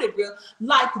and booted real.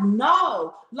 Like,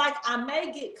 no. Like, I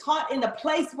may get caught in a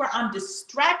place where I'm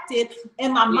distracted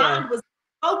and my mind was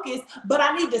focused, but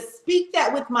I need to speak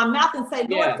that with my mouth and say,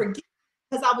 Lord, forgive me,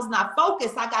 because I was not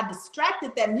focused. I got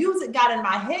distracted. That music got in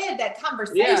my head, that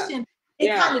conversation,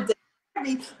 it kind of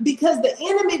me, because the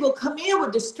enemy will come in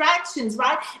with distractions,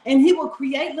 right? And he will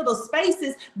create little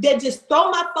spaces that just throw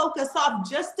my focus off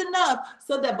just enough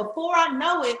so that before I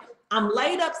know it, I'm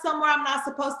laid up somewhere I'm not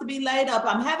supposed to be laid up.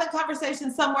 I'm having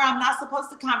conversations somewhere I'm not supposed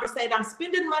to conversate. I'm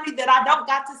spending money that I don't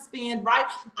got to spend, right?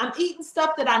 I'm eating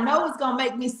stuff that I know is going to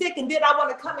make me sick. And then I want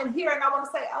to come in here and I want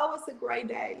to say, oh, it's a great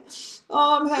day.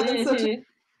 Oh, I'm having such a...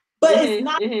 But it's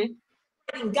not...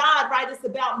 God, right? It's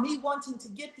about me wanting to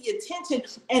get the attention.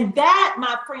 And that,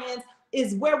 my friends,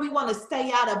 is where we want to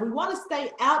stay out of. We want to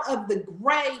stay out of the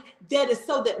gray that is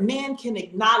so that man can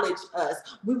acknowledge us.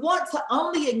 We want to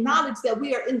only acknowledge that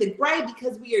we are in the gray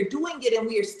because we are doing it and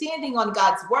we are standing on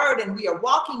God's word and we are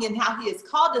walking in how he has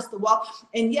called us to walk.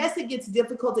 And yes, it gets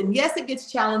difficult, and yes, it gets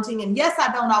challenging, and yes,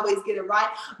 I don't always get it right.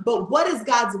 But what is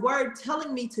God's word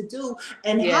telling me to do,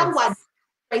 and how do I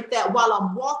that while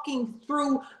I'm walking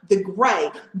through the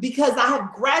gray? Because I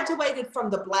have graduated from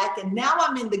the black and now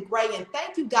I'm in the gray, and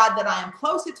thank you, God, that I am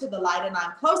closer to the light and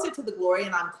I'm closer to the glory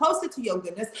and I'm closer to your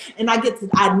goodness, and I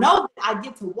know that I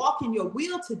get to walk in your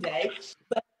will today.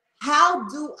 But how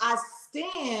do I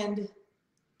stand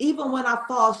even when I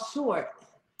fall short?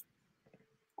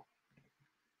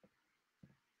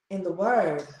 In the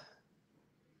word.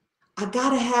 I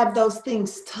gotta have those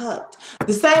things tucked.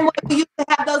 The same way we used to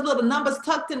have those little numbers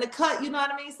tucked in the cut, you know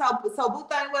what I mean? So Boo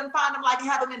Thang wouldn't find them, like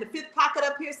have them in the fifth pocket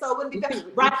up here, so it wouldn't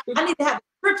be right. I need to have a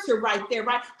scripture right there,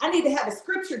 right? I need to have a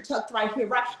scripture tucked right here,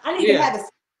 right? I need to have a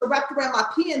scripture wrapped around my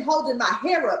pen, holding my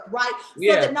hair up, right? So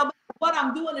that no matter what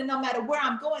I'm doing and no matter where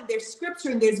I'm going, there's scripture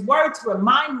and there's word to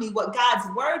remind me what God's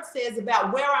word says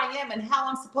about where I am and how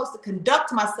I'm supposed to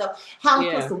conduct myself, how I'm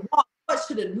supposed to walk. What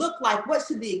should it look like? What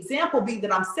should the example be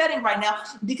that I'm setting right now?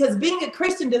 Because being a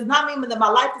Christian does not mean that my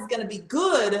life is going to be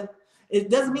good. It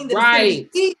doesn't mean that it's going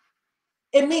to be easy.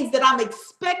 It means that I'm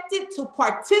expected to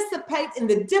participate in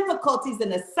the difficulties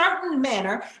in a certain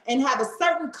manner and have a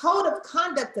certain code of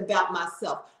conduct about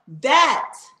myself.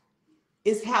 That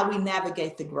is how we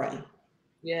navigate the gray.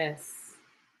 Yes.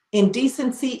 In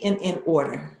decency and in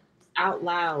order. Out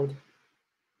loud.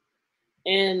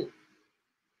 And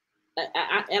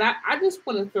I just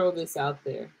want to throw this out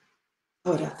there.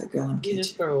 Hold out the girl. You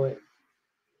just throw it.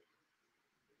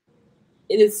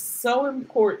 It is so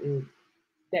important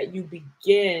that you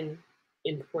begin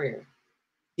in prayer.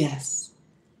 Yes.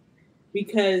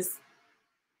 Because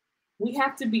we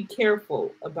have to be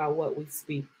careful about what we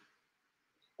speak.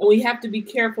 And we have to be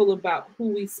careful about who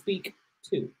we speak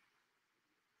to.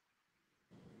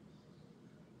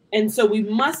 And so we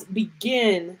must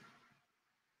begin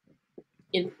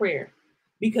in prayer,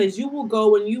 because you will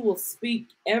go and you will speak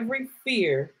every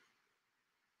fear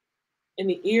in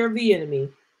the ear of the enemy,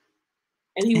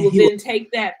 and he will then take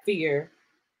that fear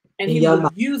and he will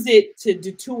use it to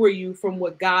detour you from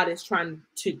what God is trying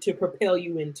to propel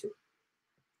you into.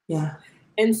 Yeah.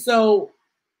 And so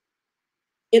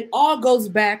it all goes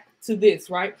back to this,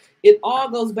 right? It all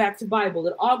goes back to Bible.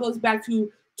 It all goes back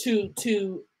to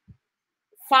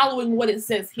following what it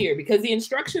says here, because the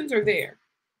instructions are there.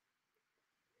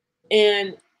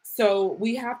 And so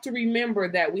we have to remember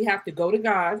that we have to go to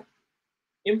God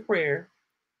in prayer,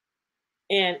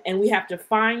 and we have to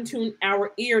fine tune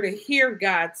our ear to hear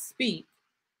God speak.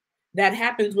 That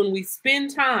happens when we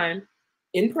spend time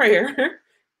in prayer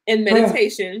and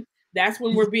meditation. That's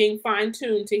when we're being fine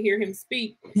tuned to hear him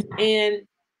speak. And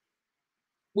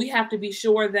we have to be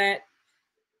sure that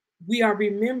we are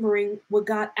remembering what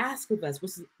God asked of us,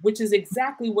 which is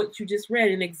exactly what you just read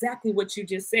and exactly what you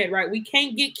just said, right? We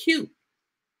can't get cute.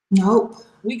 Nope.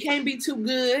 We can't be too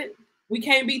good. We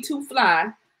can't be too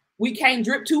fly. We can't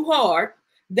drip too hard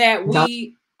that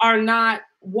we are not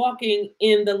walking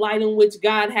in the light in which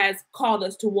God has called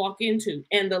us to walk into.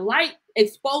 And the light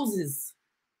exposes.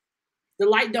 The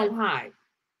light don't hide.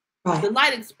 Right. The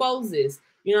light exposes.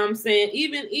 You know what I'm saying?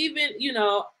 Even, you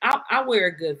know, I wear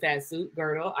a good fat suit,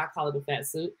 girdle. I call it a fat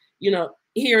suit, you know,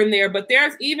 here and there. But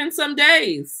there's even some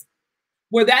days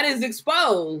where that is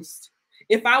exposed.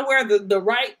 If I wear the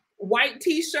right white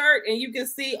t-shirt and you can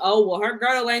see, oh, well, her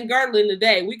girdle ain't girdling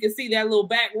today. We can see that little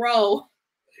back row,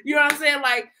 You know what I'm saying?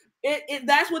 Like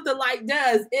that's what the light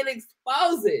does. It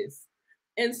exposes.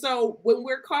 And so when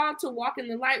we're called to walk in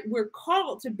the light, we're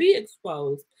called to be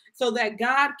exposed so that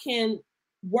God can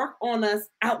work on us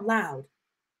out loud.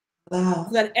 Wow.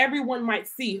 So that everyone might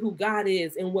see who God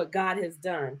is and what God has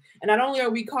done. And not only are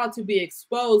we called to be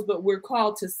exposed, but we're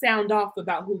called to sound off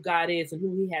about who God is and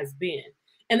who he has been.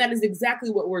 And that is exactly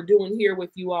what we're doing here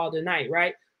with you all tonight,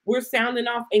 right? We're sounding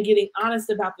off and getting honest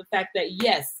about the fact that,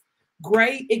 yes,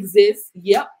 gray exists.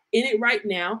 Yep, in it right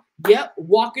now. Yep,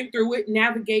 walking through it,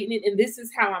 navigating it. And this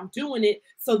is how I'm doing it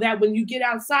so that when you get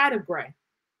outside of gray,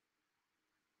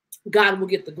 God will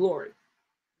get the glory.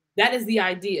 That is the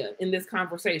idea in this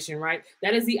conversation, right?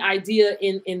 That is the idea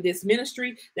in this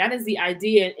ministry. That is the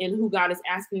idea in who God is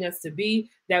asking us to be,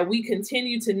 that we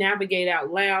continue to navigate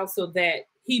out loud so that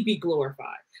he be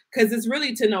glorified. Because it's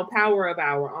really to no power of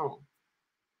our own.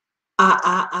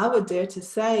 I would dare to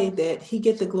say that he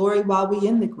get the glory while we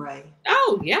in the gray.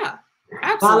 Oh, yeah.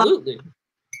 Absolutely.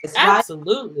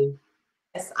 Absolutely.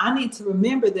 Yes, I need to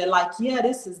remember that, like, yeah,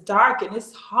 this is dark and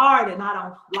it's hard and I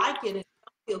don't like it and I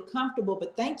don't feel comfortable,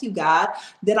 but thank you, God,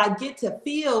 that I get to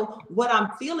feel what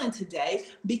I'm feeling today,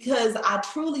 because I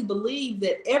truly believe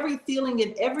that every feeling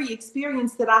and every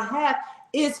experience that I have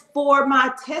is for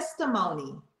my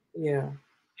testimony. Yeah.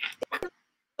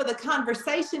 For the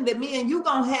conversation that me and you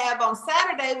gonna have on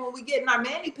Saturday when we get in our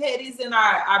mani-pedis and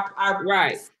our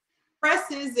right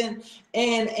presses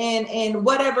and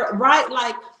whatever, right?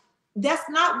 Like, that's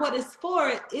not what it's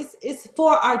for. It's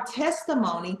for our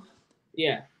testimony.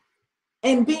 Yeah.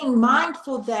 And being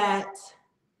mindful that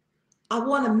I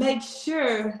want to make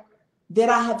sure that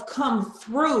I have come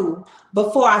through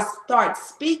before I start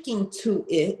speaking to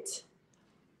it.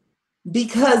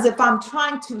 Because if I'm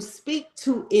trying to speak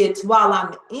to it while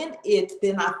I'm in it,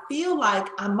 then I feel like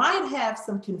I might have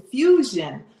some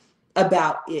confusion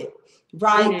about it,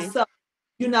 right? Mm-hmm. So,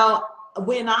 you know,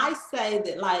 when I say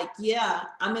that, like, yeah,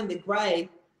 I'm in the gray,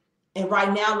 and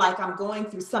right now, like, I'm going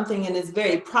through something and it's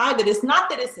very private, it's not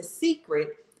that it's a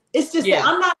secret. It's just that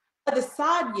I'm not on the other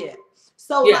side yet.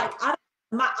 So, like, I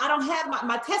don't have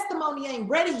my testimony ain't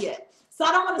ready yet. So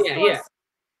I don't want to start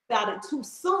about it too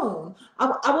soon. I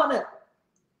want to,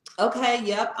 okay,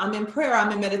 yep, I'm in prayer,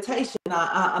 I'm in meditation,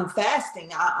 I'm fasting,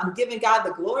 I'm giving God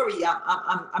the glory,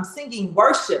 I'm singing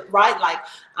worship, right? Like,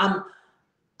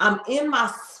 I'm in my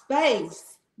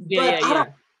space, but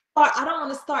I don't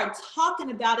want to start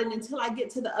talking about it until I get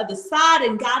to the other side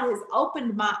and God has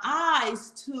opened my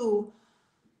eyes to,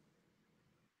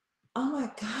 oh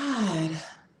my God,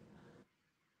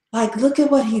 like, look at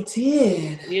what he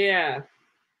did. Yeah.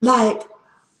 Like,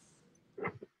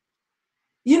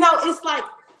 you know, it's like,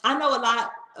 I know a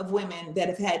lot of women that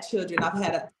have had children. I've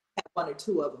had one or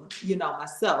two of them, you know,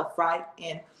 myself, right?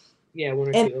 And one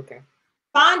or two, okay.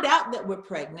 Find out that we're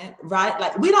pregnant, right?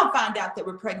 Like, we don't find out that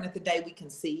we're pregnant the day we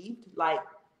conceived. Like,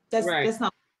 that's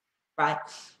not right.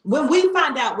 When we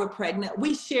find out we're pregnant,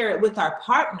 we share it with our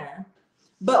partner,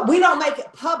 but we don't make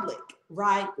it public,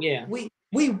 right? Yeah. We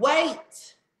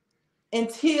wait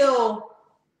until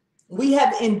we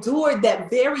have endured that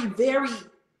very, very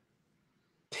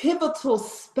pivotal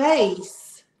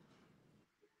space,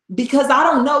 because I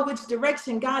don't know which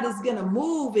direction God is going to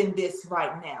move in this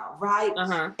right now, right?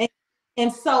 Uh-huh.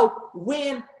 And so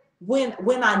when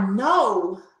I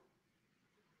know,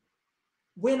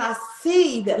 when I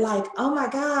see that, like, oh my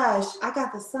gosh, I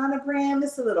got the sonogram,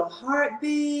 it's a little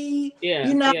heartbeat. Yeah.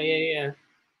 You know? Yeah.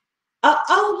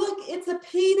 Oh, look, it's a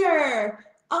Peter.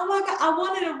 Oh my God, I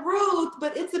wanted a Ruth,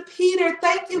 but it's a Peter.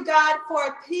 Thank you, God, for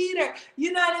a Peter.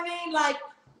 You know what I mean? Like,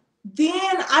 then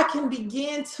I can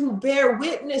begin to bear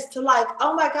witness to, like,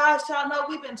 oh my gosh, y'all know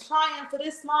we've been trying for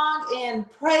this long,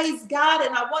 and praise God.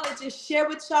 And I want to just share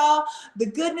with y'all the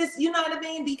goodness, you know what I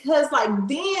mean? Because, like,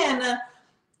 then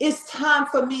it's time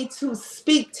for me to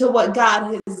speak to what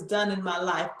God has done in my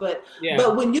life. But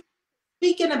when you're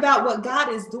speaking about what God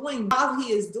is doing while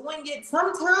he is doing it,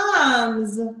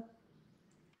 sometimes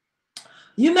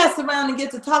you mess around and get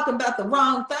to talking about the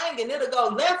wrong thing, and it'll go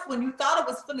left when you thought it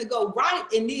was finna go right,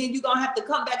 and then you're gonna have to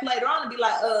come back later on and be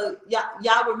like,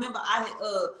 y'all remember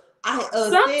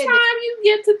sometimes you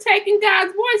get to taking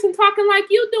God's voice and talking like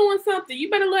you doing something. You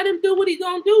better let him do what he's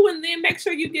gonna do, and then make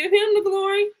sure you give him the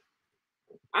glory.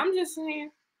 I'm just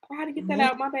saying, I had to get that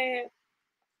out. My bad.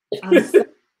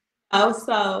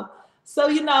 So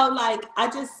you know, like, I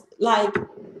just, like,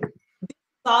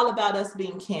 all about us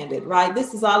being candid, right?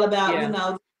 This is all about, you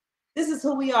know, this is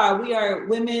who we are. We are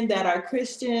women that are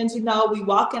Christians, you know, we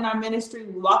walk in our ministry,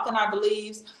 we walk in our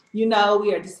beliefs, you know,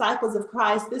 we are disciples of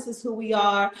Christ. This is who we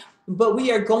are, but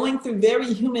we are going through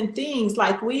very human things.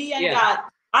 Like, we ain't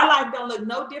got our life don't look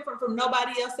no different from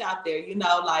nobody else out there. You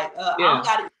know, like I don't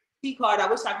got a T card. I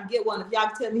wish I could get one. If y'all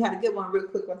could tell me how to get one real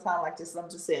quick one time like this, I'm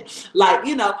just saying, like,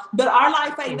 you know, but our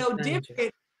life ain't no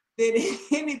different than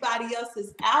anybody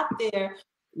else's out there.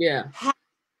 Yeah.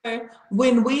 However,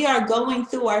 when we are going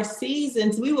through our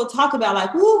seasons, we will talk about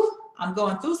like, whoo, I'm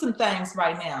going through some things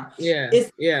right now. Yeah.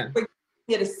 We're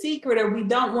get a secret, or we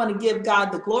don't want to give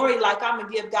God the glory. Like, I'm gonna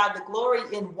give God the glory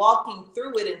in walking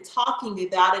through it and talking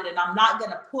about it, and I'm not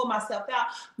gonna pull myself out,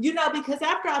 you know, because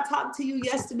after I talked to you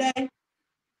yesterday,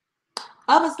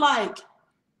 I was like,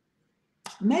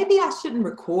 maybe I shouldn't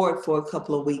record for a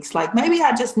couple of weeks. Like, maybe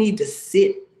I just need to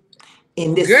sit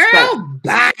in this girl space.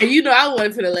 bye. You know, I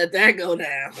wasn't gonna let that go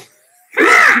down.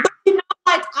 But, you know,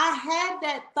 like, I had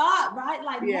that thought, right?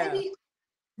 Like, maybe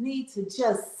need to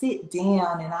just sit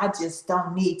down and I just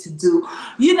don't need to do,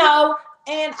 you know,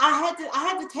 and I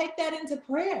had to take that into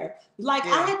prayer. Like,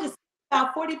 I had to spend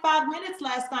about 45 minutes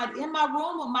last night in my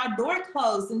room with my door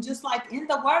closed and just like in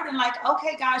the word and like,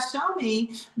 okay, God, show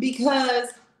me, because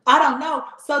I don't know.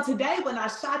 So today when I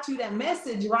shot you that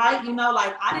message, right, you know,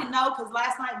 like, I didn't know, because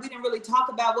last night we didn't really talk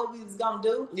about what we was gonna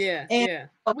do. And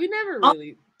we never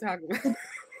really talked about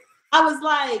I was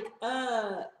like,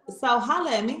 so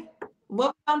holla at me.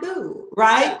 What we gonna do,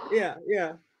 right?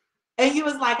 Yeah. And you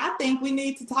was like, I think we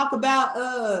need to talk about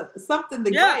something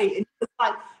great.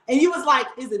 And you was like,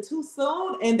 is it too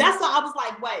soon? And that's why I was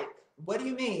like, wait, what do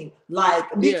you mean? Like,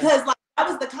 because like that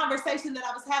was the conversation that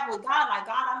I was having with God. Like,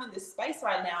 God, I'm in this space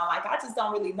right now. Like, I just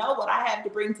don't really know what I have to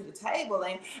bring to the table.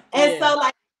 And so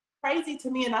like, crazy to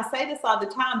me, and I say this all the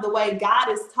time, the way God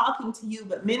is talking to you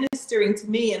but ministering to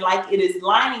me, and like it is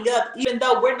lining up, even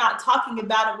though we're not talking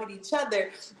about it with each other.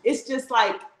 It's just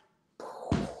like,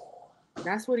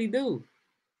 that's what he do.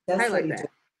 That's like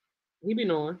that. He be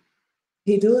knowing.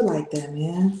 He do it like that,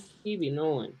 man. He be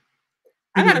knowing.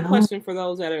 I got a question for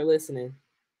those that are listening.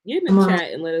 Get in the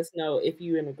chat and let us know if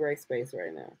you in a gray space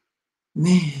right now.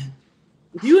 Man.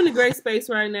 If you in a gray space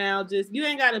right now, just, you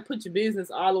ain't got to put your business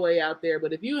all the way out there,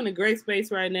 but if you in a gray space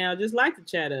right now, just like the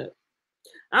chat up.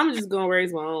 I'm just going to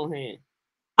raise my own hand.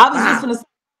 I was just going to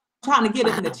trying to get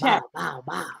it in the chat. Wow.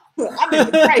 I'm in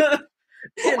the gray.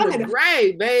 In the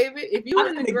gray, baby. If you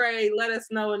in the gray, let us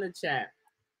know in the chat.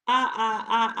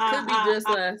 Could be just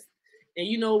us. And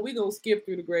you know, we're going to skip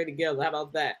through the gray together. How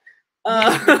about that?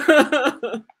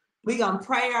 We're going to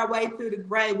pray our way through the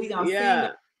gray. We're going to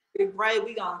sing the gray.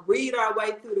 We're going to read our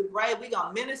way through the gray. We're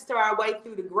going to minister our way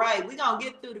through the gray. We're going to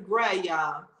get through the gray,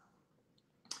 y'all.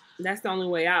 That's the only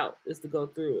way out, is to go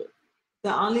through it.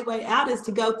 The only way out is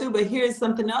to go through. But here's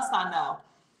something else I know.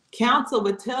 Counsel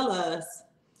would tell us,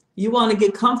 you want to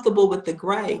get comfortable with the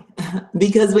gray,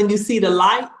 because when you see the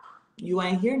light, you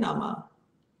ain't here no more.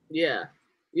 Yeah.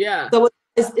 So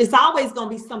it's always going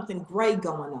to be something gray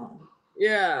going on.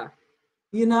 Yeah.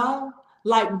 You know,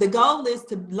 like the goal is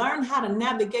to learn how to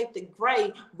navigate the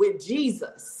gray with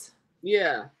Jesus.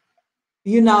 Yeah.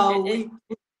 You know,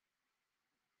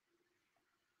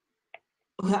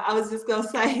 I was just going to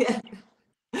say,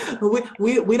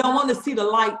 we don't want to see the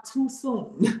light too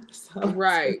soon.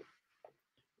 Right.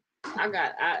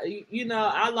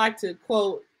 I like to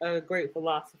quote a great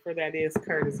philosopher, that is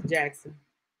Curtis Jackson.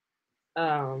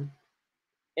 And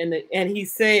he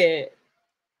said,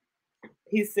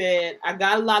 I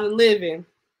got a lot of living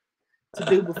to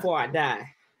do before I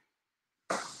die,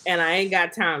 and I ain't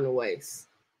got time to waste.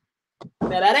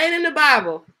 Now, that ain't in the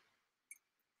Bible,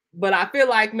 but I feel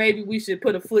like maybe we should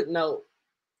put a footnote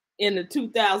in the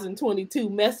 2022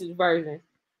 Message version,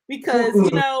 because,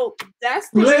 you know, that's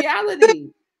the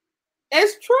reality.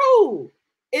 It's true.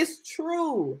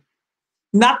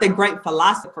 Not the great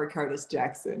philosopher Curtis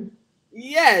Jackson.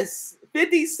 Yes,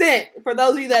 50 Cent, for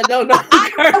those of you that don't know who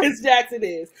Curtis Jackson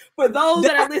is. For those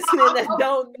that are listening that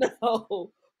don't know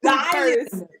who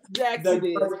Curtis Jackson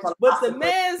is. But the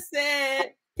man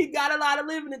said he got a lot of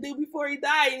living to do before he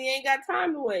died, and he ain't got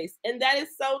time to waste. And that is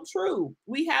so true.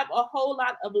 We have a whole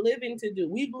lot of living to do.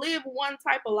 We've lived one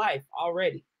type of life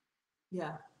already.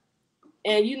 Yeah.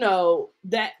 And you know,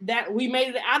 that we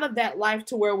made it out of that life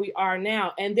to where we are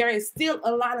now. And there is still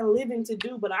a lot of living to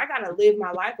do, but I got to live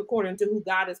my life according to who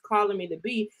God is calling me to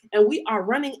be. And we are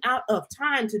running out of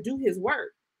time to do his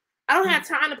work. I don't have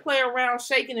time to play around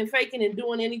shaking and faking and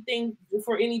doing anything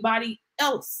for anybody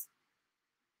else,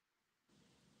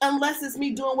 unless it's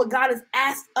me doing what God has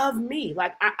asked of me.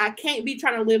 Like, I can't be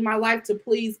trying to live my life to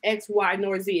please X, Y,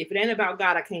 nor Z. If it ain't about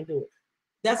God, I can't do it.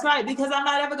 That's right, because I'm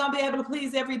not ever going to be able to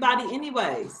please everybody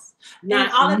anyways.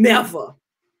 Never.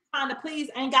 Trying to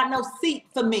please ain't got no seat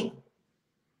for me.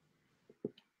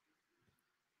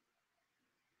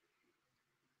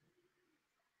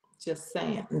 Just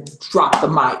saying. Drop the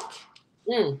mic.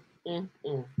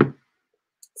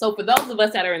 So for those of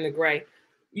us that are in the gray,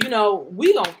 you know,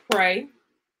 we gonna pray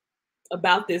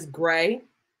about this gray.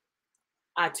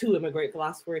 I too am a great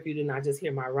philosopher. If you did not just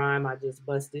hear my rhyme, I just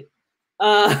busted.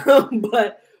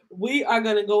 But we are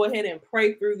gonna go ahead and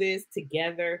pray through this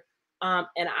together. And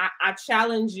I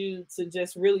challenge you to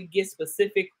just really get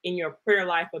specific in your prayer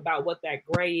life about what that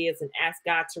gray is and ask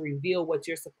God to reveal what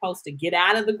you're supposed to get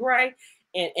out of the gray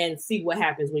and see what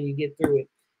happens when you get through it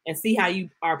and see how you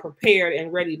are prepared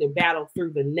and ready to battle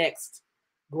through the next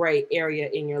gray area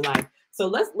in your life. So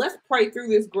let's pray through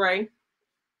this gray.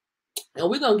 And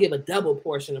we're going to give a double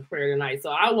portion of prayer tonight.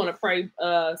 So I want to pray,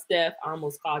 Steph, I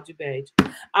almost called you Paige.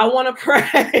 I want to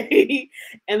pray,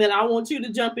 and then I want you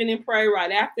to jump in and pray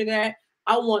right after that.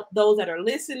 I want those that are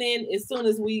listening, as soon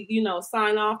as we,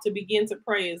 sign off, to begin to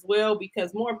pray as well,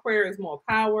 because more prayer is more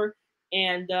power.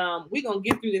 And we're going to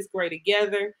get through this gray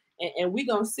together, and we're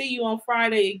going to see you on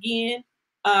Friday again.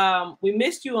 We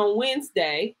missed you on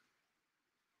Wednesday.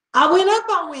 I went up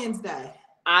on Wednesday.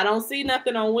 I don't see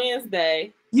nothing on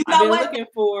Wednesday. I've been looking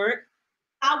for it.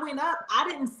 I went up. I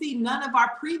didn't see none of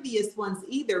our previous ones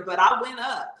either, but I went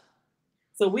up.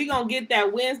 So we're going to get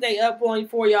that Wednesday up on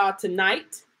for y'all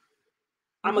tonight.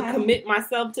 I'm going to commit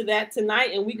myself to that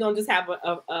tonight, and we're going to just have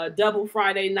a double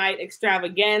Friday night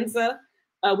extravaganza.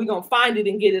 We're going to find it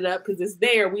and get it up because it's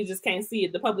there. We just can't see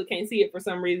it. The public can't see it for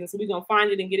some reason. So we're going to find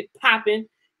it and get it popping.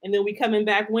 And then we coming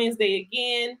back Wednesday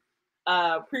again,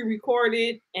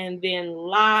 pre-recorded, and then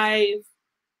live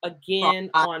again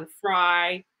on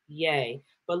Friday.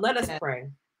 But let us pray.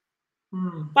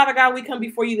 Father God, we come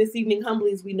before you this evening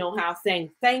humbly as we know how,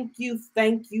 saying thank you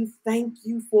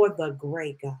for the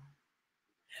gray, God.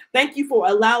 Thank you for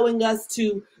allowing us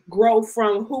to grow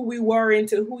from who we were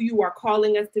into who you are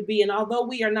calling us to be. And although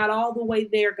we are not all the way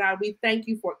there, God, we thank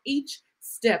you for each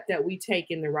step that we take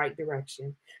in the right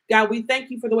direction. God, we thank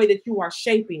you for the way that you are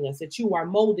shaping us, that you are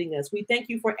molding us. We thank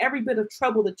you for every bit of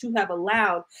trouble that you have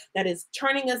allowed that is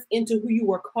turning us into who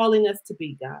you are calling us to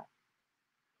be, God.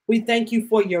 We thank you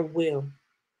for your will.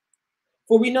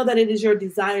 For we know that it is your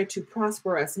desire to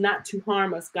prosper us, not to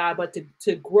harm us, God, but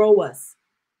to grow us,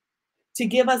 to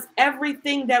give us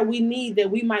everything that we need that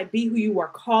we might be who you are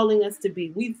calling us to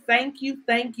be. We thank you,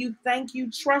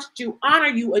 trust you, honor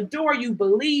you, adore you,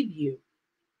 believe you.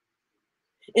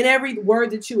 In every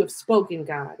word that you have spoken,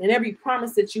 God, in every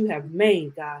promise that you have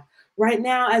made, God. Right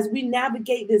now, as we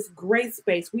navigate this gray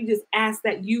space, we just ask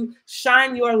that you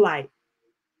shine your light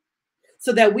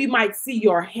so that we might see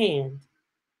your hand,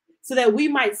 so that we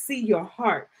might see your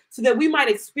heart, so that we might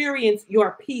experience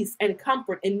your peace and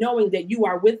comfort in knowing that you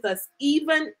are with us,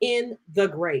 even in the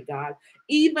gray, God,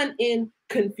 even in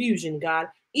confusion, God,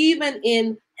 even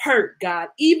in hurt, God,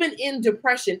 even in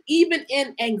depression, even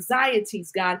in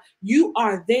anxieties, God. You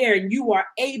are there and you are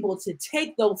able to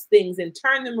take those things and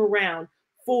turn them around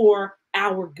for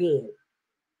our good.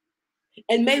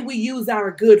 And may we use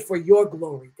our good for your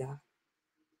glory, God.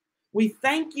 We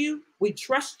thank you, we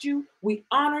trust you, we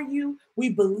honor you, we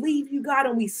believe you, God,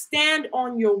 and we stand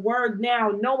on your word now,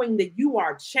 knowing that you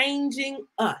are changing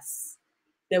us,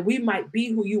 that we might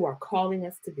be who you are calling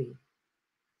us to be,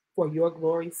 for your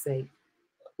glory's sake.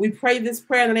 We pray this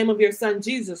prayer in the name of your son,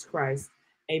 Jesus Christ.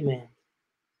 Amen.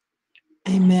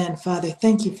 Amen, Father.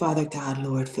 Thank you, Father God,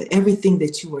 Lord, for everything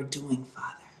that you are doing, Father.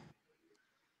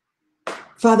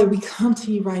 Father, we come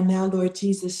to you right now, Lord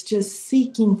Jesus, just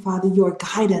seeking, Father, your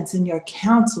guidance and your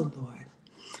counsel, Lord.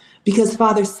 Because,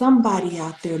 Father, somebody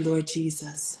out there, Lord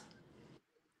Jesus,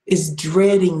 is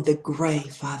dreading the gray,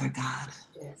 Father God.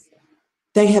 Yes.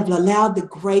 They have allowed the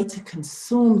gray to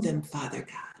consume them, Father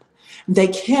God. They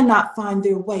cannot find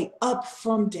their way up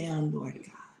from down, Lord God.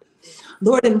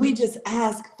 Lord, and we just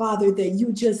ask, Father, that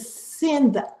you just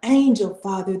send the angel,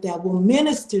 Father, that will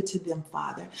minister to them,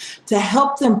 Father, to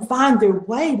help them find their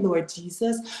way, Lord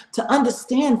Jesus, to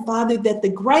understand, Father, that the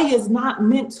gray is not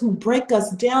meant to break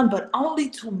us down, but only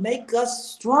to make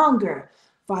us stronger,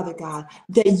 Father God,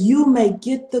 that you may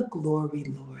get the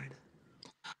glory, Lord.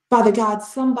 Father God,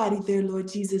 somebody there, Lord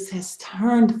Jesus, has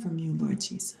turned from you, Lord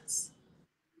Jesus.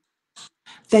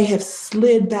 They have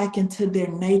slid back into their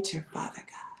nature, Father God.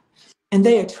 And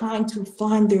they are trying to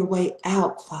find their way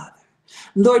out, Father.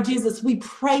 Lord Jesus, we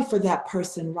pray for that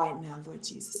person right now, Lord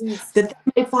Jesus, yes, that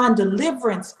they may find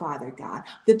deliverance, Father God,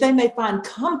 that they may find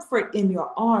comfort in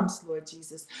your arms, Lord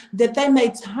Jesus, that they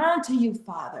may turn to you,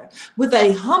 Father, with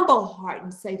a humble heart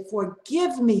and say,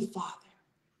 forgive me, Father.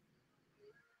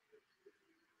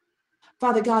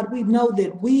 Father God, we know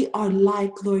that we are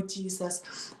like, Lord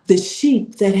Jesus, the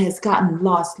sheep that has gotten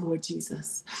lost, Lord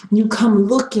Jesus. You come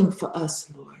looking for us,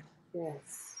 Lord.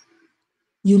 Yes.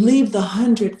 You leave the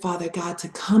 100, Father God, to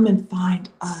come and find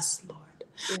us, Lord.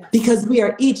 Yes. Because we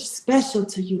are each special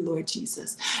to you, Lord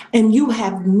Jesus. And you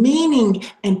have meaning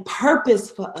and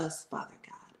purpose for us, Father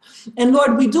God. And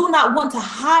Lord, we do not want to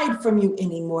hide from you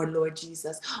anymore, Lord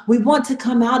Jesus. We want to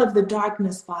come out of the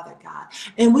darkness, Father God.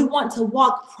 And we want to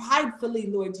walk pridefully,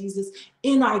 Lord Jesus,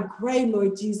 in our gray,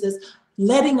 Lord Jesus,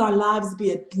 letting our lives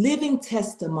be a living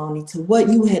testimony to what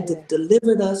you had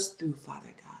delivered us through,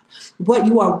 Father God. What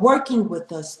you are working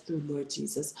with us through, Lord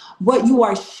Jesus. What you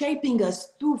are shaping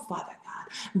us through, Father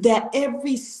God. That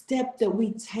every step that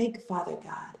we take, Father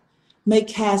God, may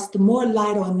cast more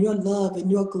light on your love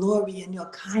and your glory and your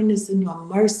kindness and your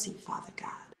mercy, Father God.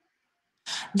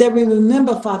 That we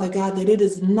remember, Father God, that it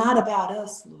is not about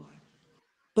us, Lord,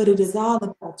 but it is all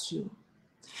about you.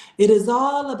 It is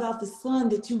all about the Son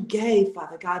that you gave,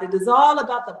 Father God. It is all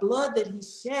about the blood that he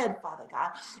shed, Father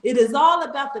God. It is all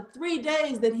about the 3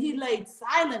 days that he laid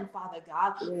silent, Father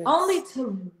God, only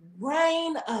to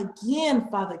reign again,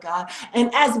 Father God.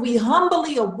 And as we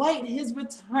humbly await his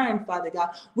return, Father God,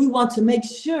 we want to make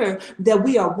sure that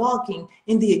we are walking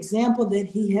in the example that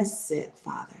he has set,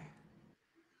 Father.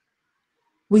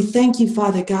 We thank you,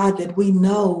 Father God, that we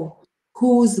know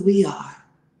whose we are.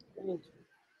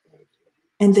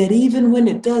 And that even when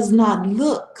it does not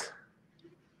look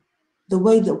the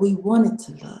way that we want it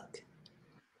to look,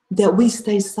 that we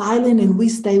stay silent and we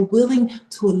stay willing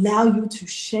to allow you to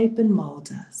shape and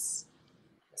mold us.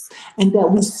 And that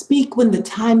we speak when the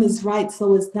time is right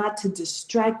so as not to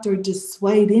distract or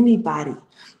dissuade anybody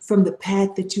from the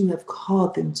path that you have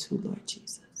called them to, Lord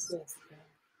Jesus.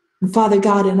 And Father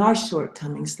God, in our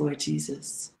shortcomings, Lord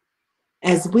Jesus,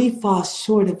 as we fall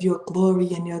short of your glory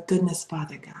and your goodness,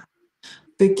 Father God,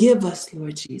 forgive us,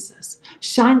 Lord Jesus.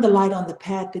 Shine the light on the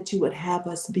path that you would have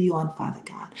us be on, Father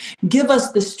God. Give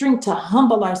us the strength to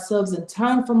humble ourselves and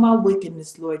turn from our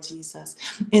wickedness, Lord Jesus,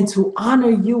 and to honor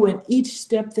you in each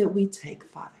step that we take,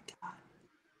 Father God.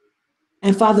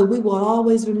 And Father, we will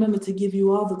always remember to give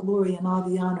you all the glory and all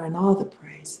the honor and all the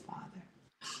praise, Father.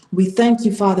 We thank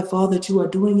you, Father, for all that you are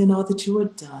doing and all that you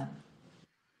have done.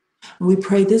 And we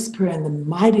pray this prayer in the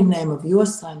mighty name of your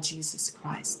Son, Jesus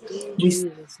Christ.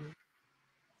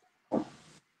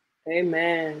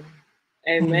 Amen.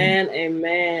 Amen.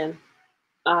 Amen.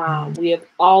 We have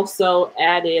also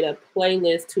added a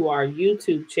playlist to our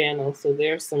YouTube channel. So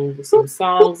there's some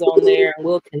songs on there, and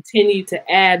we'll continue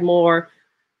to add more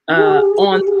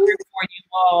on there for you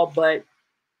all. But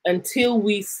until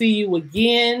we see you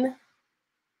again,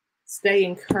 stay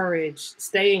encouraged,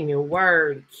 stay in your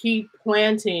word, keep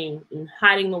planting and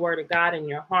hiding the word of God in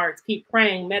your hearts, keep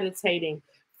praying, meditating,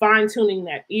 fine-tuning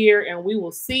that ear, and we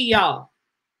will see y'all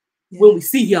when we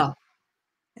see y'all.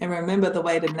 And remember, the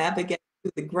way to navigate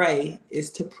through the gray is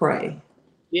to pray.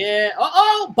 Yeah.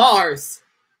 Bars.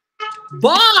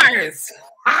 Bars.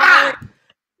 Ah!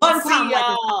 See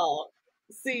y'all.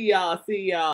 See y'all.